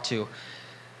to talk to.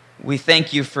 We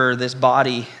thank you for this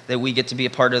body that we get to be a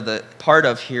part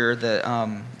of here,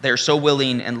 that they're so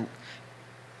willing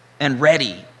and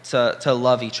ready to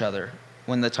love each other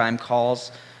when the time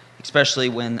calls, especially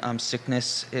when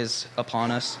sickness is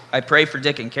upon us. I pray for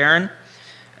Dick and Karen.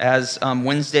 As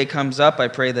Wednesday comes up, I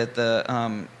pray that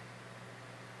the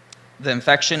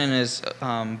infection in his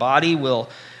body will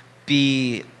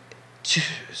be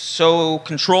so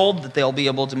controlled that they'll be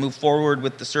able to move forward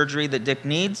with the surgery that Dick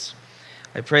needs.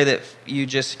 I pray that you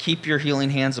just keep your healing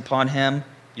hands upon him,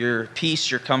 your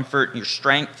peace, your comfort, and your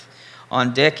strength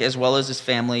on Dick as well as his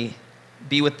family.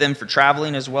 Be with them for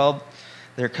traveling as well.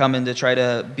 They're coming to try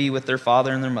to be with their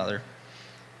father and their mother.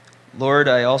 Lord,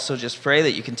 I also just pray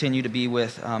that you continue to be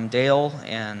with Dale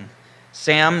and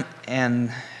Sam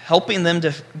and helping them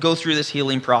to go through this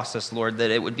healing process, Lord,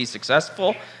 that it would be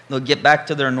successful. They'll get back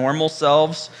to their normal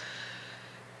selves,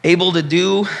 able to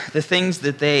do the things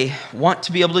that they want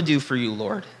to be able to do for you,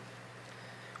 Lord.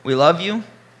 We love you,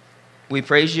 we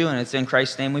praise you, and it's in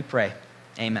Christ's name we pray.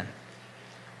 Amen.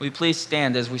 Will you please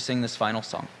stand as we sing this final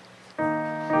song?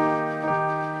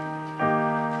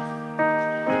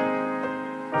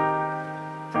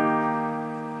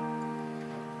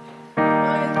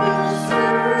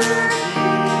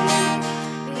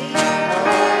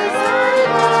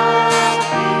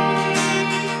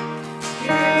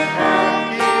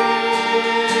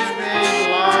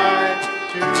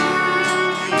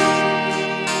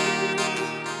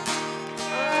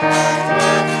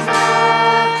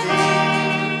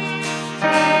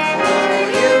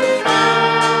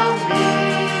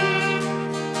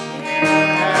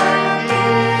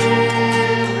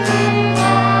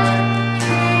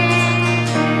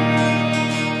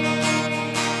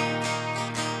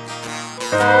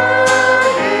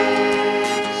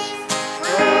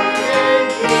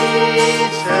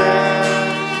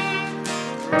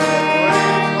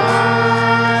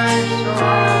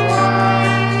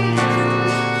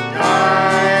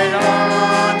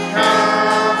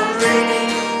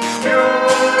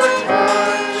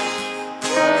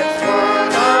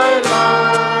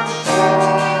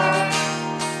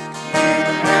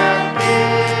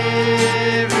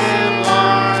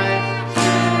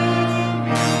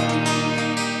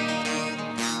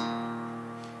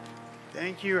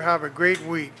 Have a great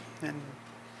week. And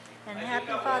happy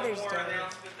Father's Day. One more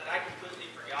announcement that I completely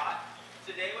forgot.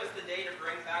 Today was the day to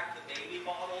bring back the baby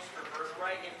bottles for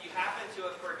birthright. If you happen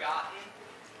to have forgotten,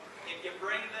 if you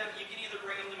bring them, you can either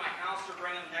bring them to my house or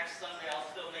bring them next Sunday.